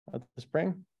of the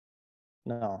spring?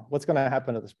 No. What's going to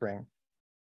happen to the spring?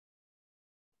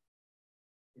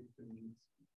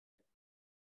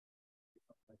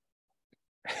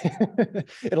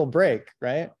 It'll break,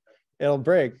 right? It'll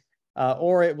break,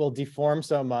 or it will deform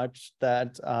so much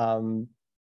that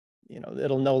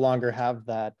it'll no longer have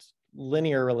that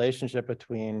linear relationship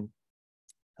between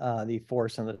the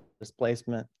force and the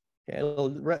displacement. Okay, it'll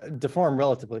deform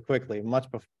relatively quickly, much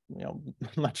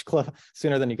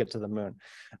sooner than you get to the moon.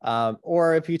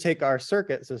 Or if you take our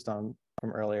circuit system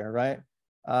from earlier, right?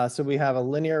 So we have a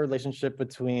linear relationship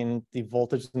between the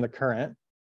voltage and the current.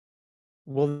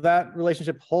 Will that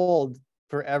relationship hold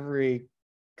for every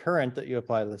current that you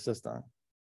apply to the system?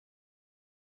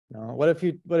 No. What if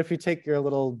you take your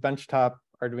little benchtop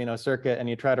Arduino circuit and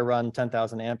you try to run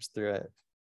 10,000 amps through it?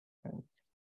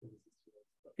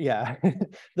 Yeah,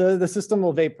 the system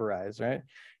will vaporize, right?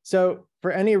 So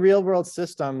for any real world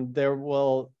system, there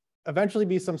will eventually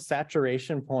be some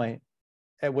saturation point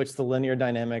at which the linear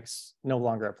dynamics no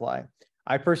longer apply.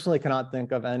 I personally cannot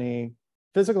think of any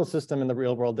physical system in the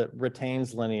real world that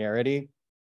retains linearity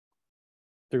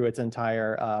through its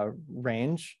entire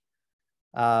range.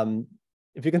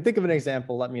 If you can think of an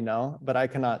example, let me know, but I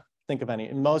cannot think of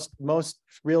any. Most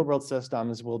real world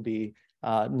systems will be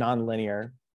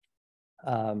nonlinear.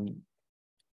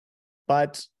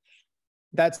 But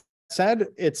that said,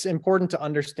 it's important to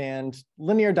understand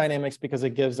linear dynamics because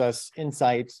it gives us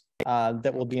insights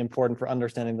that will be important for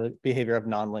understanding the behavior of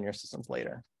nonlinear systems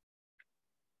later.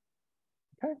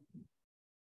 Okay,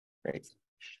 great.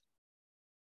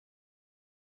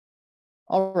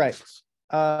 All right,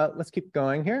 let's keep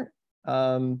going here.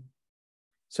 So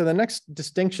the next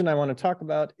distinction I want to talk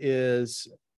about is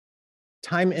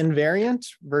time invariant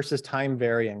versus time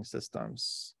varying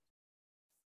systems.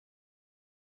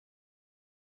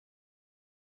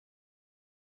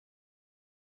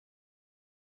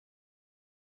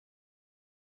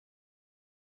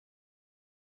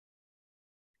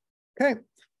 Okay,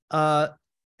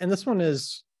 and this one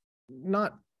is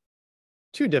not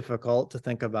too difficult to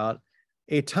think about.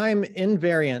 A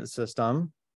time-invariant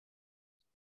system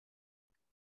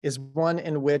is one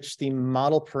in which the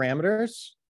model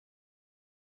parameters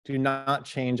do not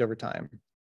change over time.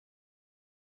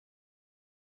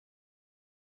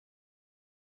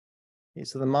 Okay,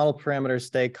 so the model parameters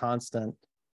stay constant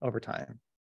over time.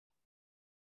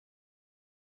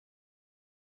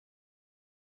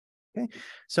 Okay,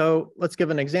 so let's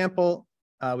give an example.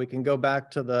 We can go back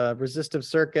to the resistive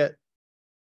circuit,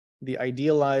 the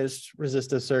idealized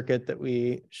resistive circuit that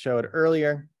we showed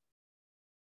earlier.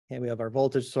 Okay, we have our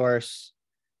voltage source,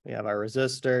 we have our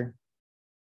resistor.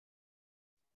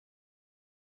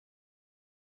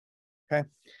 Okay,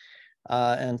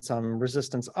 and some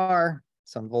resistance R,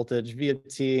 some voltage V of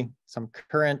T, some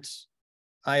current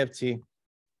I of T.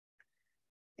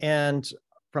 And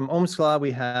from Ohm's law,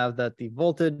 we have that the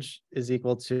voltage is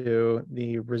equal to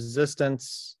the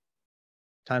resistance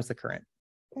times the current.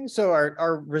 Okay, so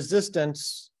our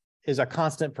resistance is a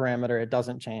constant parameter. It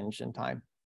doesn't change in time.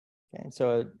 Okay,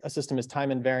 so a system is time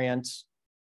invariant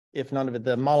if none of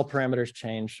the model parameters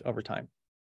change over time.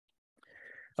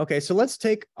 Okay, so let's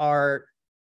take our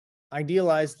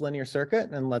idealized linear circuit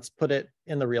and let's put it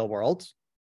in the real world.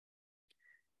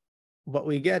 What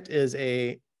we get is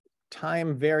a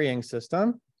time varying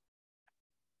system.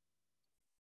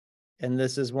 And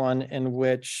this is one in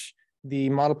which the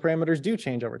model parameters do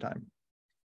change over time.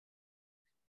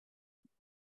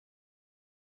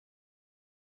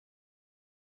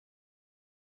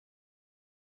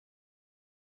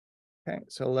 Okay,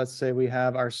 so let's say we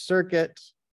have our circuit,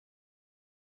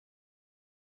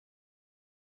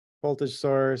 voltage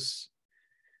source,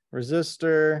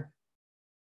 resistor,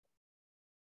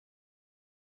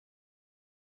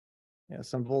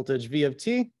 some voltage V of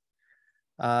T.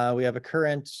 We have a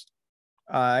current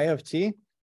I of T.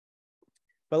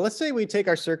 But let's say we take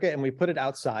our circuit and we put it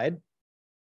outside,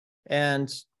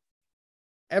 and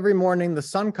every morning the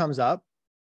sun comes up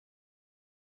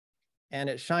and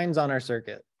it shines on our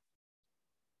circuit.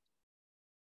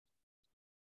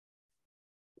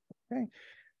 Okay.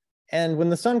 And when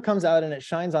the sun comes out and it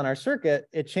shines on our circuit,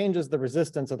 it changes the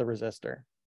resistance of the resistor.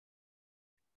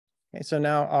 Okay, so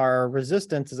now our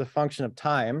resistance is a function of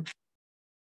time.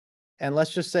 And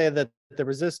let's just say that the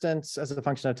resistance as a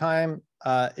function of time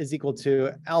is equal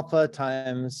to alpha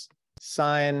times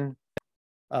sine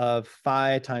of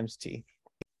phi times t.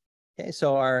 Okay,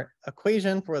 so our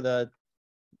equation for the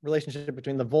relationship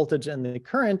between the voltage and the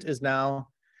current is now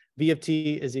V of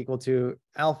t is equal to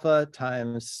alpha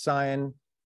times sine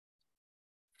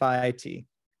phi t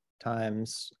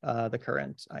times the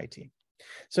current it.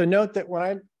 So note that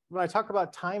when I talk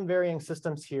about time varying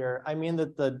systems here, I mean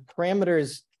that the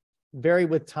parameters vary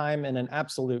with time in an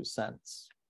absolute sense.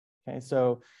 Okay,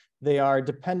 so they are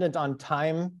dependent on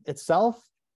time itself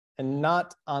and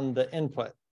not on the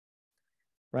input,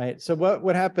 right? So what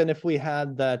would happen if we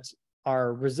had that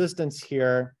our resistance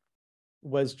here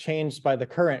was changed by the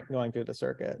current going through the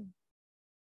circuit?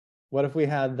 What if we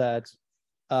had that,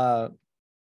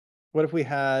 what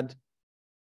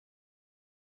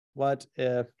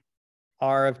if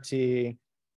R of t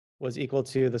was equal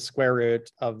to the square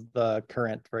root of the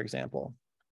current, for example?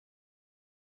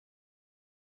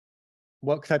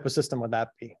 What type of system would that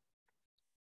be?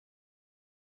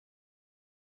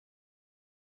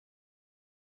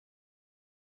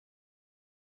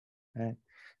 Right.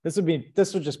 This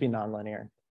would just be nonlinear,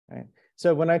 right?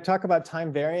 So when I talk about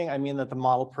time varying, I mean that the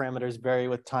model parameters vary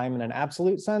with time in an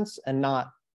absolute sense and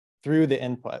not through the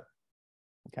input,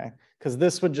 okay? Because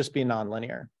this would just be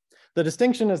nonlinear. The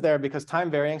distinction is there because time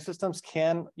varying systems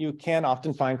you can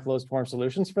often find closed form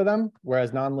solutions for them,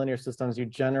 whereas nonlinear systems you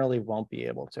generally won't be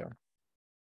able to.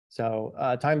 So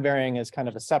time varying is kind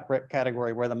of a separate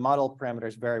category where the model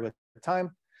parameters vary with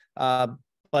time,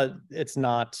 but it's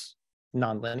not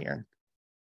nonlinear.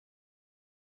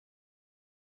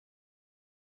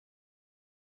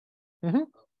 Mm-hmm.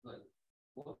 Like,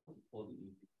 what holding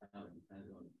you down depends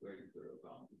on where you're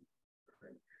about,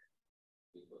 right?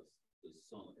 Because the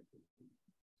sun.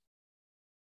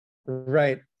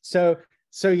 Right. So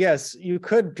yes, you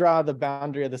could draw the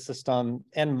boundary of the system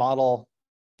and model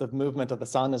the movement of the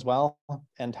sun as well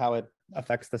and how it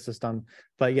affects the system.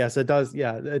 But yes, it does.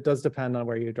 Yeah, it does depend on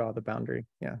where you draw the boundary.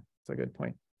 Yeah, it's a good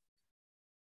point.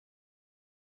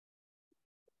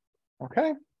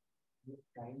 Okay.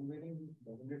 Time varying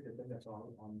doesn't depend at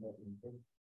all on the input.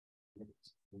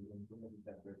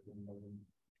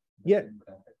 Yeah.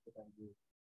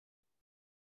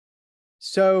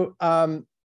 So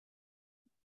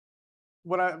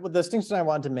what the distinction I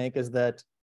wanted to make is that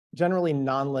generally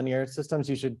nonlinear systems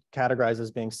you should categorize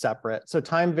as being separate. So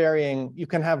time varying, you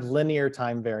can have linear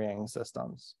time varying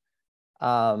systems.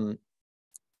 But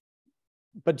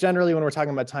generally when we're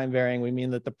talking about time varying, we mean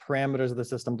that the parameters of the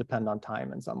system depend on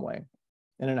time in some way,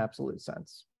 in an absolute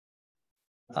sense.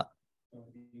 So the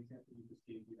example you just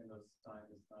gave, even though time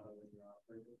is not a linear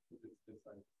operator, because it's just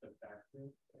like the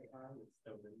factor they have, it's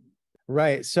still linear.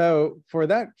 Right. So for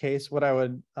that case, what I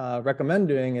would recommend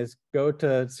doing is go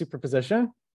to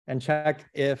superposition and check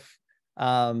if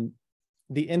the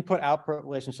input-output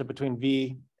relationship between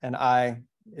V and I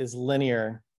is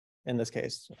linear in this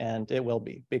case, and it will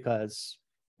be because,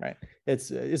 right,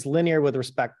 it's linear with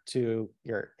respect to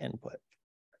your input.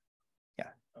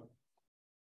 Yeah.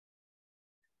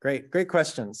 Great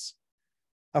questions.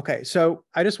 Okay, so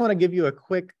I just want to give you a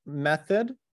quick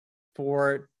method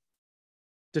for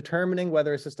determining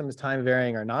whether a system is time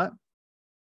varying or not.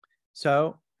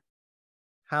 So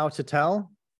how to tell?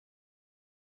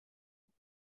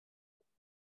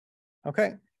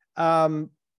 Okay.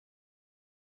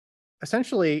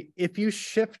 Essentially, if you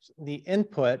shift the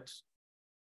input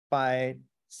by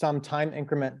some time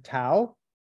increment tau,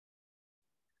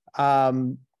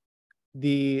 and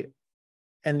the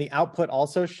output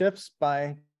also shifts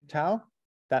by tau,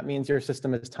 that means your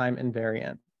system is time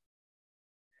invariant.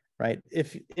 Right?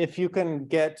 If you can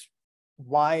get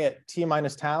y at t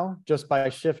minus tau just by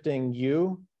shifting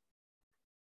u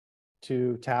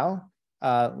to tau,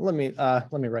 let me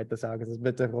write this out because it's a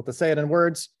bit difficult to say it in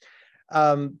words.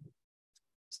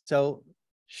 So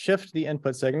shift the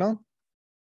input signal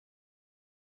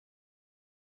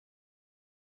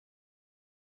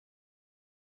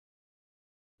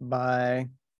by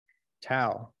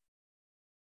tau.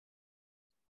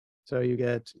 So you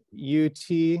get ut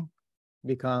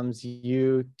becomes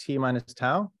ut minus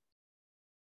tau.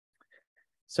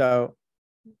 So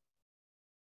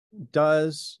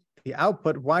does the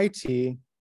output yt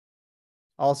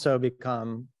also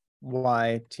become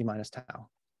yt minus tau?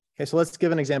 Okay, so let's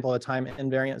give an example of a time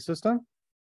invariant system.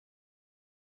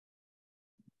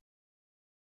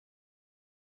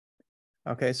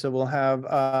 Okay, so we'll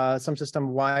have some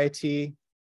system yt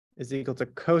is equal to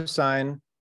cosine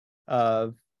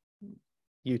of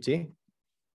ut.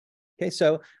 Okay,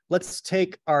 so let's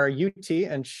take our ut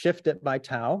and shift it by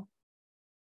tau.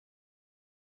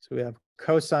 So we have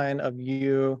cosine of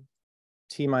u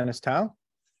t minus tau.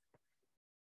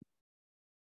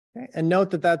 Okay, and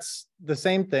note that that's the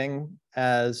same thing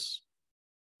as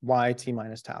yt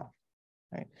minus tau.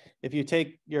 Right? If you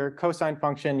take your cosine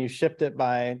function, you shift it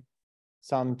by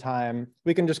some time,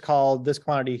 we can just call this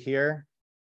quantity here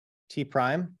t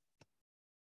prime.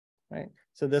 Right?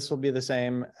 So this will be the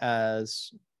same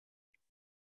as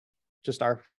just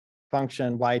our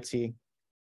function yt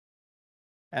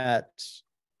at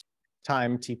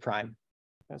time t prime.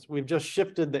 So we've just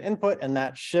shifted the input and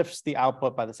that shifts the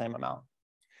output by the same amount.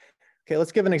 Okay,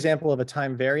 let's give an example of a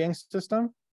time varying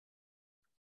system.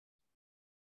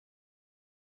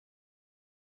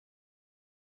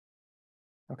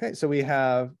 Okay, so we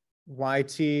have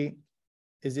yt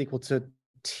is equal to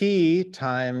t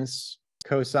times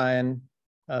cosine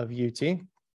of ut.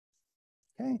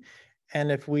 Okay,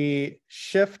 and if we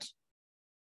shift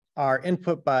our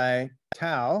input by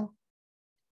tau,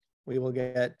 we will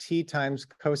get t times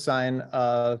cosine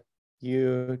of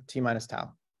ut minus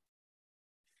tau.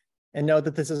 And note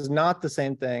that this is not the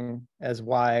same thing as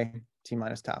yt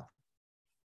minus tau,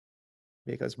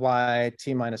 because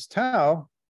yt minus tau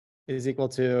is equal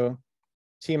to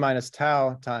t minus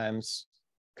tau times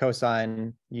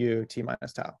cosine ut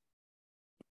minus tau.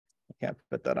 I can't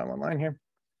put that on one line here.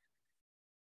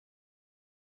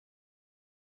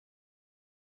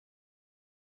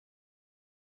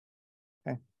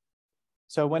 Okay.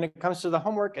 So when it comes to the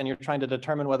homework and you're trying to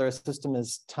determine whether a system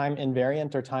is time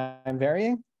invariant or time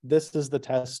varying, this is the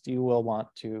test you will want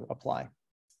to apply.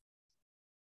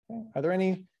 Okay. Are there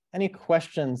any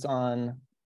questions on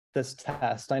this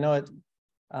test? I know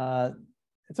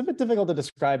it's a bit difficult to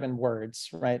describe in words,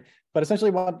 right? But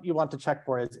essentially what you want to check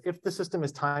for is if the system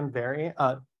is time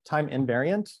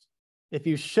invariant, if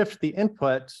you shift the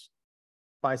input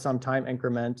by some time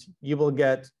increment, you will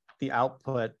get the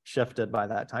output shifted by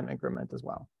that time increment as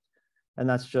well. And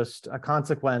that's just a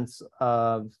consequence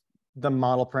of the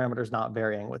model parameters not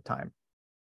varying with time.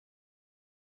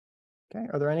 Okay,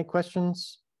 are there any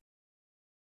questions?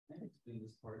 Can I explain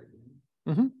this part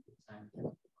Mm-hmm.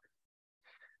 again?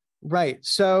 Right,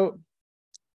 so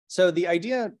the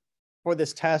idea for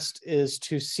this test is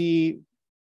to see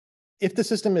if the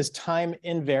system is time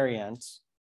invariant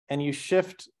and you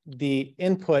shift the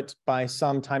input by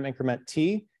some time increment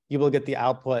t, you will get the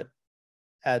output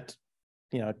at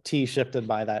t shifted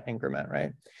by that increment,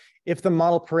 right? If the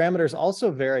model parameters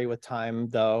also vary with time,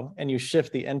 though, and you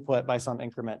shift the input by some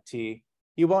increment t,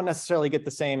 you won't necessarily get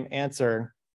the same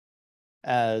answer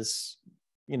as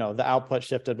the output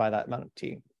shifted by that amount of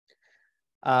t.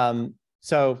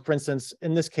 So, for instance,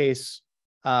 in this case,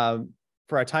 for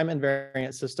our time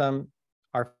invariant system,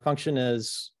 our function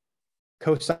is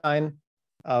cosine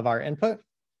of our input,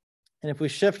 and if we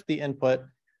shift the input,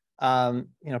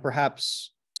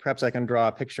 perhaps I can draw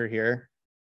a picture here.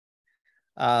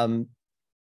 We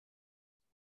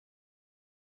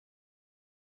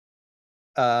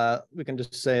can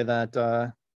just say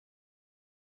that,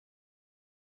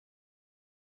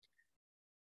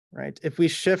 right, if we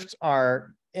shift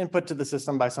our input to the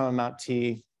system by some amount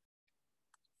t,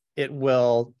 it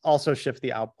will also shift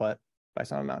the output by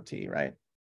some amount t, right?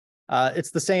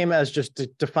 It's the same as just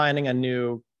defining a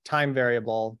new time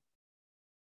variable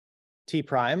t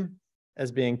prime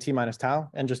as being t minus tau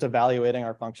and just evaluating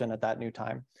our function at that new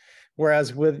time.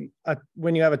 Whereas when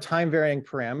you have a time varying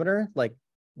parameter like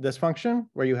this function,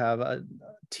 where you have a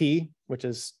t, which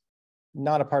is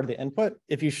not a part of the input,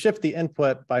 if you shift the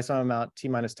input by some amount t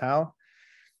minus tau,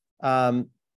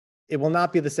 it will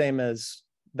not be the same as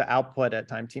the output at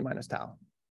time t minus tau.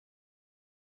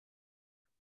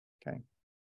 Okay.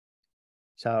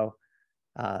 So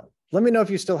let me know if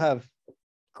you still have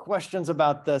questions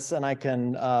about this, and I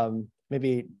can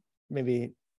maybe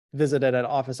visit it at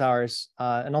office hours,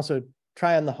 and also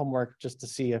try on the homework just to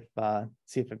see if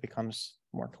it becomes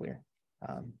more clear.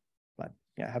 But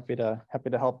yeah, happy to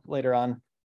help later on if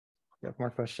you have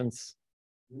more questions.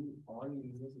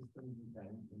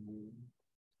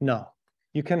 No,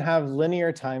 you can have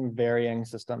linear time varying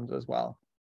systems as well.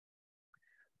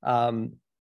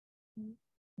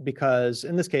 Because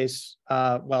in this case,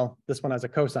 well, this one has a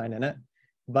cosine in it,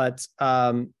 but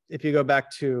if you go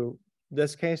back to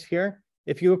this case here,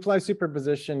 if you apply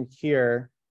superposition here,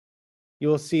 you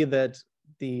will see that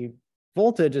the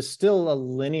voltage is still a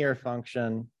linear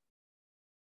function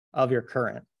of your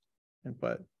current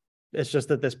input. It's just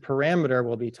that this parameter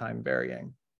will be time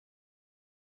varying.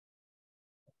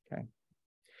 Okay.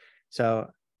 So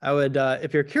I would,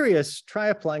 if you're curious, try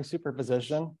applying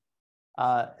superposition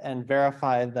and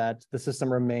verify that the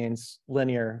system remains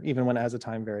linear even when it has a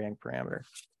time varying parameter.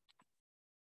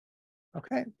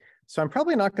 Okay, so I'm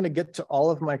probably not going to get to all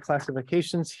of my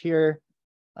classifications here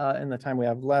in the time we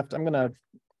have left. I'm gonna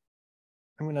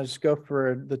just go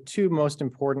for the two most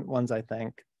important ones, I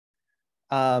think.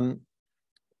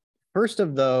 First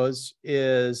of those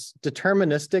is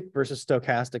deterministic versus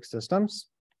stochastic systems.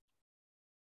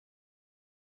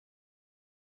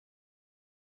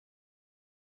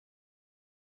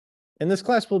 In this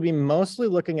class, we'll be mostly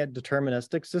looking at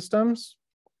deterministic systems,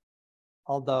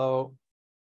 although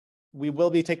we will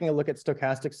be taking a look at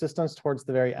stochastic systems towards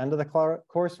the very end of the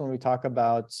course when we talk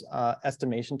about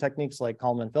estimation techniques like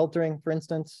Kalman filtering, for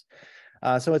instance.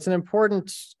 So it's an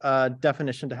important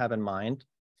definition to have in mind.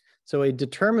 So a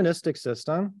deterministic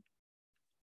system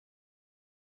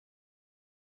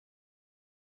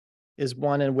is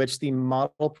one in which the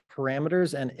model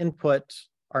parameters and input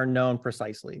are known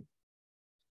precisely.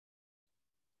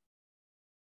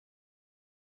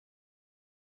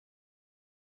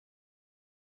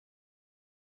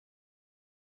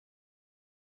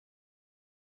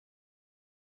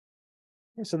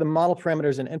 So the model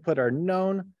parameters and input are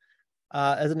known.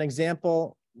 As an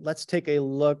example, let's take a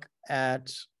look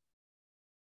at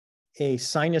a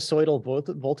sinusoidal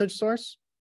voltage source.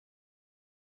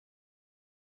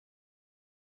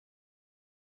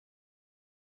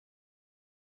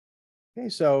 Okay,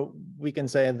 so we can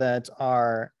say that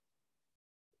our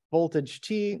voltage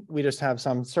T, we just have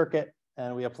some circuit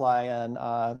and we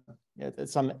apply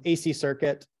some AC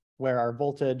circuit where our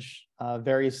voltage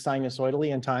varies sinusoidally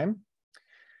in time.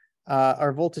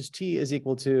 Our voltage T is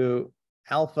equal to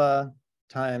alpha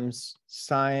times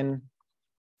sine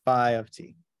phi of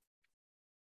T.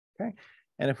 Okay,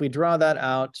 and if we draw that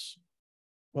out,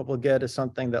 what we'll get is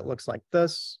something that looks like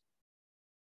this.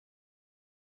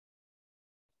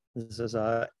 This is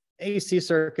a AC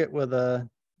circuit with a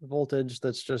voltage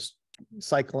that's just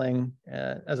cycling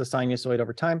as a sinusoid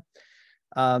over time.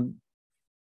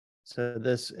 So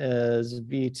this is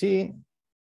VT.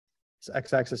 This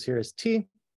x-axis here is T.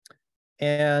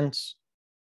 And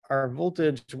our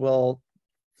voltage will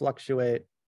fluctuate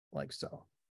like so.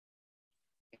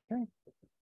 Okay.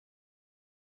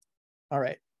 All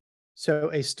right. So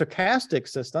a stochastic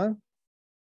system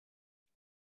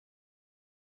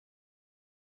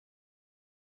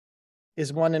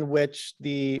is one in which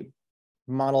the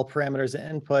model parameters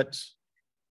and input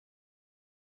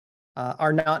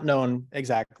are not known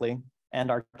exactly. and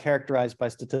are characterized by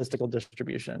statistical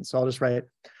distribution. So I'll just write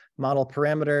model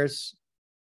parameters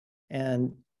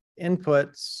and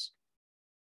inputs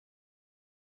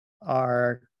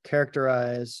are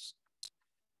characterized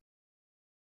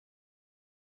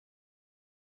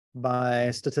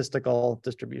by statistical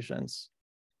distributions.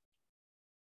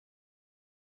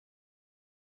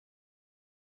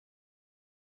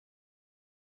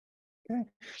 Okay,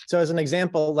 so as an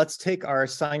example, let's take our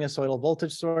sinusoidal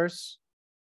voltage source,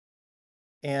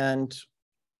 and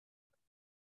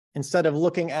instead of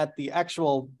looking at the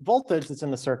actual voltage that's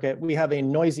in the circuit, we have a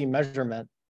noisy measurement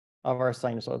of our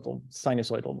sinusoidal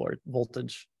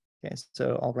voltage. Okay,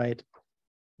 so I'll write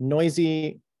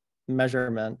noisy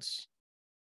measurement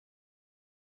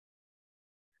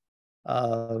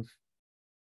of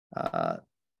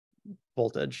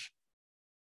voltage.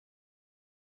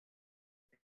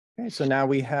 Okay, so now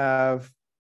we have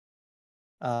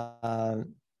our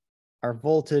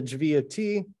voltage V of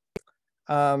t.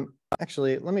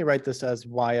 Actually, let me write this as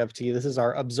y of t. This is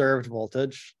our observed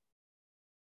voltage,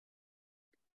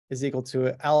 is equal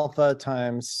to alpha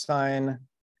times sine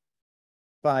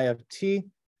phi of t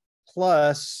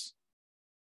plus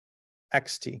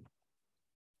xt,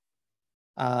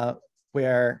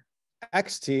 where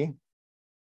xt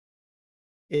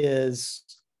is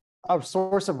a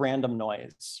source of random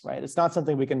noise, right? It's not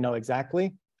something we can know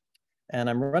exactly. And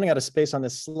I'm running out of space on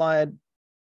this slide,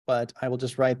 but I will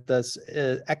just write this.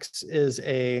 X is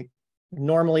a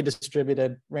normally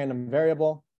distributed random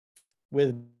variable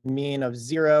with mean of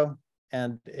 0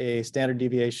 and a standard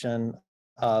deviation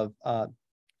of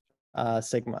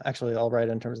sigma. Actually, I'll write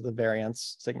it in terms of the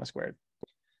variance, sigma squared.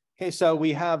 Okay, so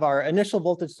we have our initial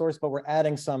voltage source, but we're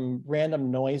adding some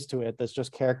random noise to it that's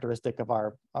just characteristic of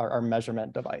our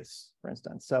measurement device, for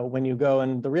instance. So when you go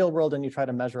in the real world and you try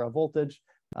to measure a voltage,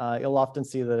 you'll often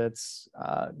see that it's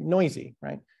noisy,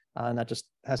 right? And that just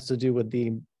has to do with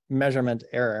the measurement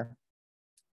error.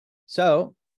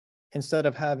 So instead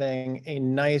of having a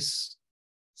nice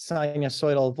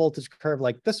sinusoidal voltage curve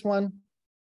like this one,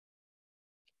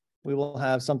 we will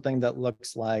have something that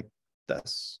looks like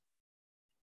this.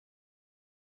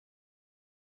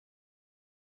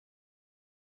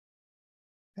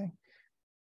 Okay.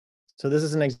 So this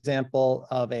is an example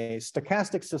of a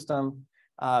stochastic system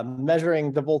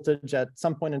measuring the voltage at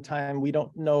some point in time. We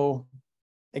don't know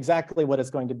exactly what it's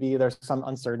going to be. There's some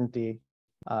uncertainty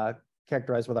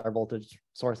characterized with our voltage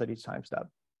source at each time step.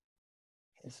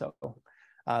 Okay, so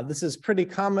this is pretty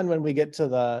common when we get to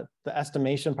the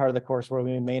estimation part of the course, where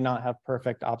we may not have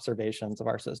perfect observations of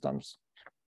our systems.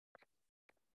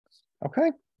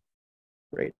 Okay,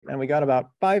 great. And we got about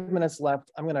 5 minutes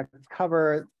left. I'm going to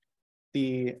cover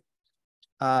the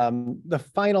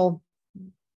final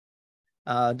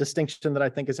distinction that I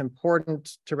think is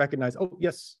important to recognize. Oh,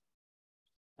 yes.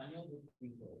 I know the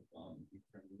thing of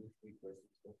deterministic versus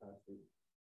stochastic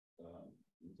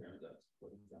in terms of, for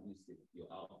deterministic, your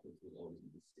output will always be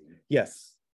the same.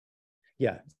 Yes.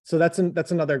 Yeah. So that's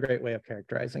another great way of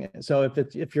characterizing it. So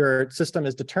if your system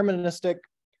is deterministic,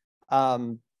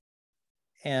 and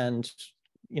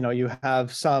you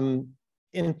have some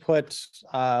input,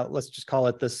 let's just call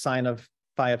it the sine of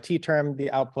phi of t term, the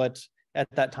output at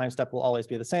that time step will always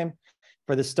be the same.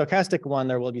 For the stochastic one,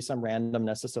 there will be some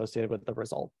randomness associated with the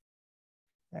result.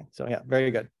 Okay, so yeah,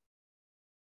 very good.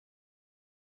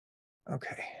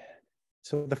 Okay,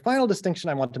 so the final distinction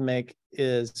I want to make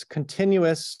is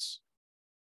continuous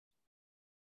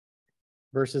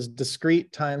versus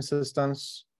discrete time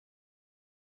systems.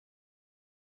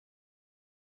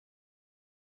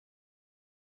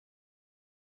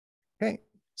 Okay,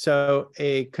 so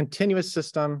a continuous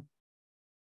system,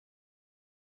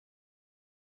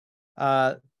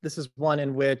 this is one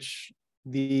in which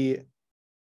the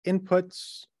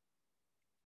inputs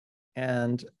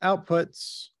and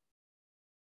outputs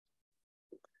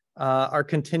are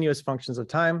continuous functions of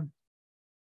time.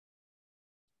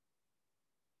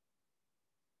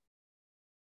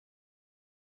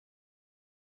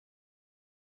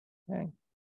 Okay.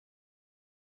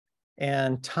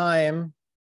 And time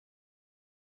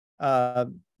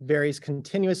varies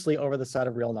continuously over the set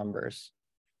of real numbers.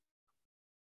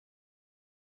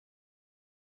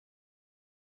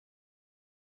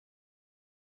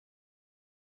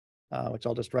 Which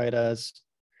I'll just write as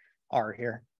R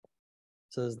here.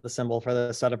 So this is the symbol for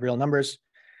the set of real numbers.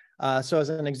 So as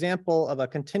an example of a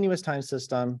continuous time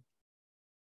system,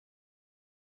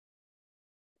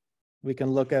 we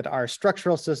can look at our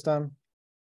structural system.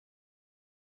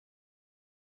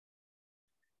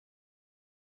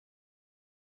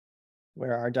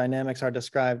 Where our dynamics are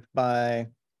described by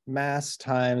mass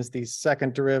times the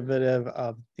second derivative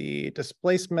of the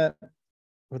displacement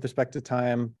with respect to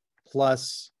time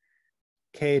plus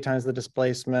k times the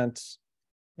displacement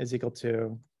is equal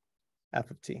to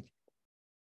f of t.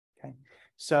 Okay,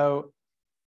 so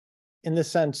in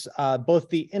this sense, both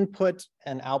the input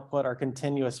and output are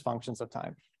continuous functions of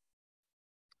time.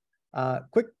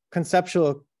 Quick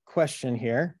conceptual question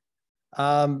here.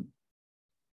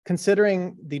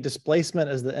 Considering the displacement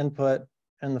as the input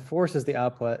and the force as the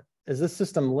output, is this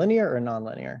system linear or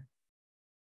nonlinear?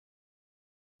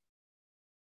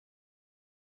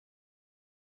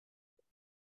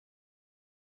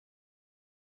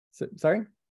 So, sorry?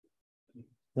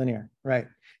 Linear, right.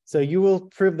 So you will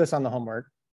prove this on the homework,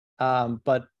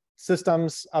 but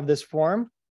systems of this form,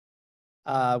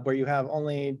 where you have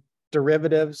only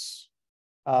derivatives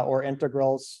or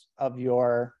integrals of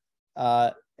your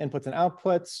inputs and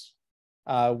outputs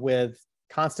with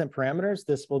constant parameters,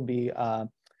 this will be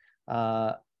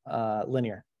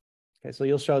linear. Okay, so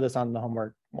you'll show this on the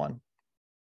homework one.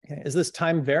 Okay, is this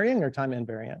time varying or time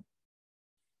invariant?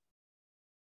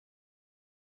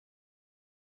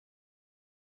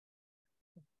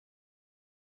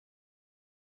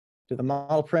 Do the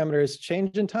model parameters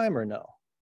change in time or no?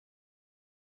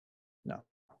 No.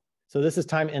 So this is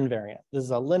time invariant. This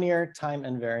is a linear time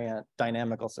invariant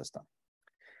dynamical system,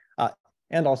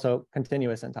 and also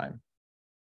continuous in time.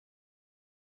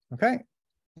 Okay,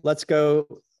 let's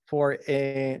go for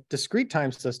a discrete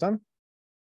time system.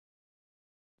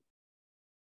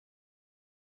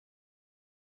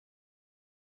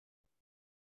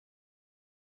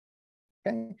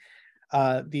 Okay,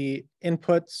 the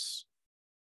inputs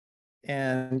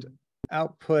and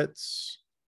outputs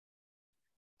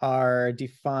are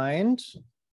defined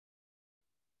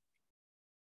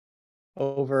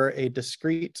over a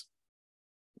discrete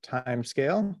time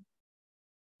scale.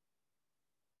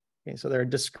 Okay, so there are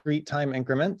discrete time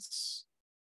increments.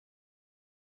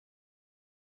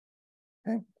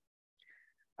 Okay.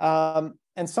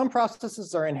 And some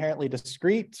processes are inherently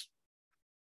discrete.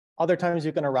 Other times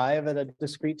you can arrive at a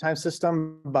discrete time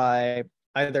system by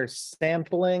either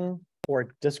sampling or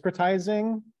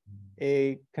discretizing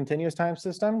a continuous time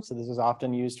system. So this is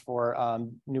often used for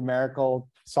numerical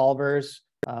solvers.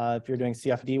 If you're doing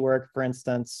CFD work, for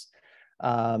instance,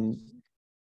 often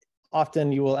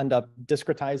you will end up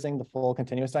discretizing the full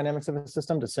continuous dynamics of a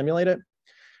system to simulate it.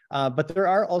 But there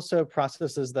are also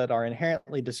processes that are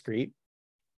inherently discrete.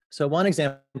 So one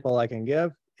example I can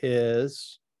give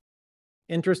is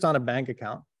interest on a bank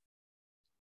account.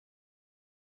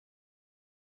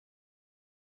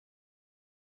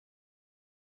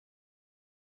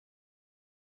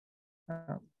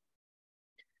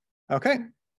 Okay,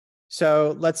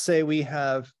 so let's say we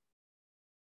have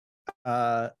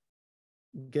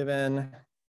given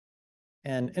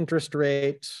an interest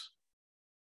rate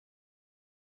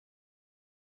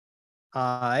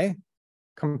I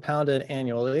compounded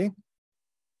annually.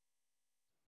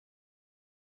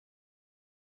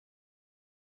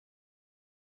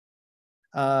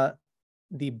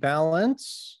 The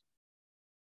balance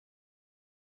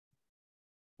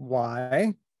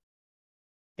y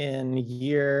in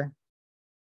year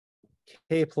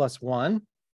k plus 1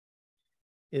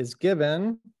 is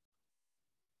given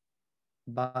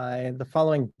by the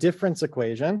following difference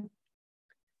equation.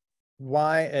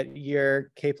 Y at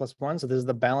year k plus 1, so this is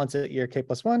the balance at year k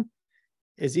plus 1,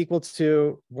 is equal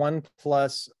to 1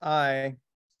 plus I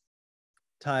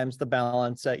times the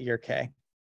balance at year k.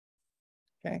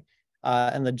 Okay,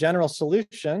 and the general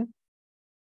solution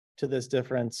to this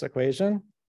difference equation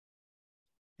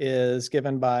is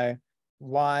given by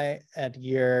y at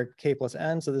year k plus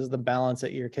n, so this is the balance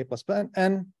at year k plus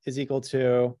n, is equal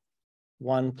to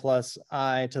 1 plus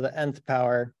I to the nth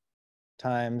power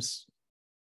times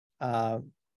the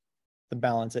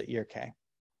balance at year k.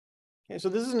 Okay, so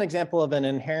this is an example of an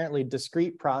inherently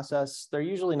discrete process. They're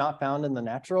usually not found in the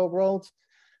natural world,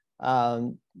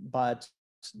 but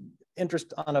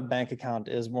interest on a bank account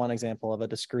is one example of a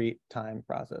discrete time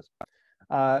process.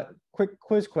 Quick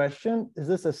quiz question. Is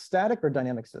this a static or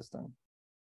dynamic system?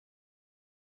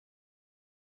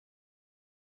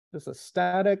 Is this a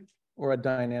static or a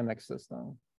dynamic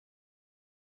system?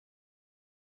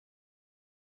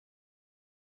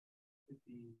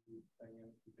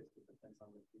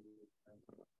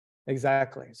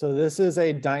 Exactly. So this is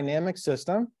a dynamic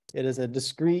system. It is a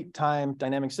discrete time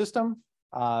dynamic system,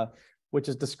 which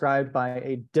is described by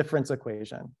a difference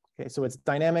equation. Okay, so it's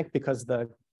dynamic because the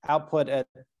output at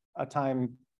a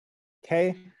time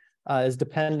k is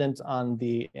dependent on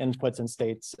the inputs and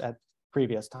states at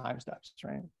previous time steps,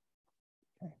 right?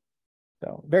 Okay,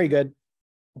 so very good.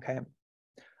 Okay.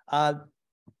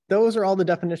 those are all the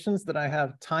definitions that I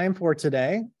have time for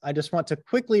today. I just want to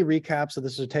quickly recap, so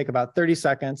this should take about 30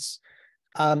 seconds.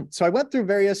 So I went through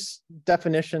various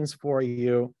definitions for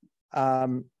you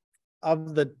of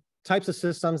the types of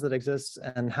systems that exist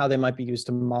and how they might be used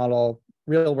to model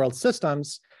real-world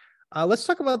systems. Let's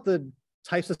talk about the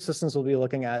types of systems we'll be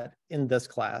looking at in this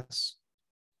class.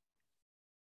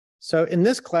 So in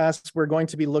this class, we're going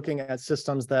to be looking at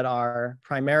systems that are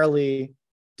primarily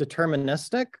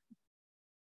deterministic,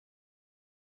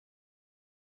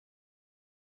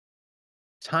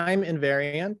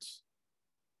 time-invariant,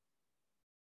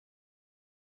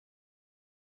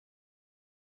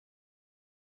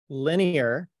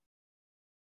 linear,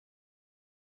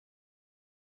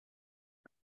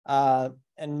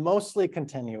 and mostly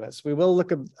continuous. We will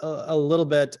look a little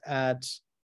bit at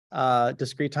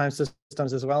discrete time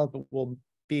systems as well, but we'll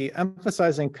be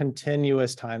emphasizing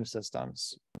continuous time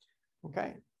systems.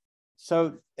 Okay,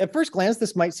 so at first glance,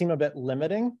 this might seem a bit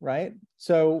limiting, right?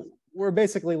 So we're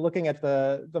basically looking at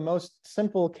the most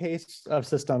simple case of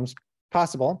systems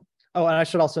possible. Oh, and I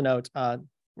should also note,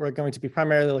 we're going to be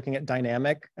primarily looking at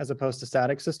dynamic as opposed to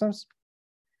static systems.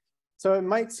 So it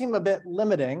might seem a bit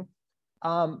limiting,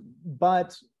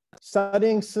 but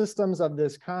studying systems of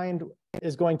this kind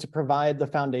is going to provide the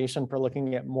foundation for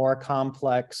looking at more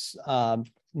complex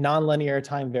nonlinear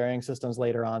time varying systems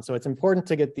later on. So it's important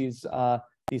to get these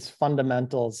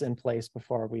fundamentals in place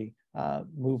before we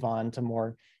move on to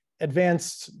more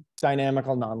advanced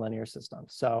dynamical nonlinear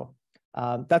systems. So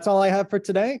that's all I have for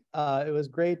today. It was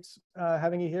great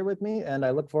having you here with me, and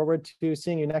I look forward to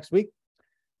seeing you next week.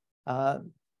 Yeah,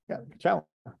 ciao.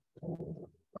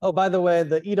 Oh, by the way,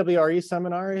 the EWRE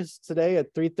seminar is today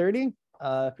at 3:30,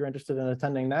 if you're interested in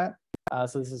attending that.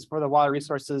 So this is for the water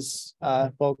resources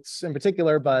folks in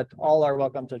particular, but all are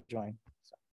welcome to join.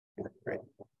 So, great.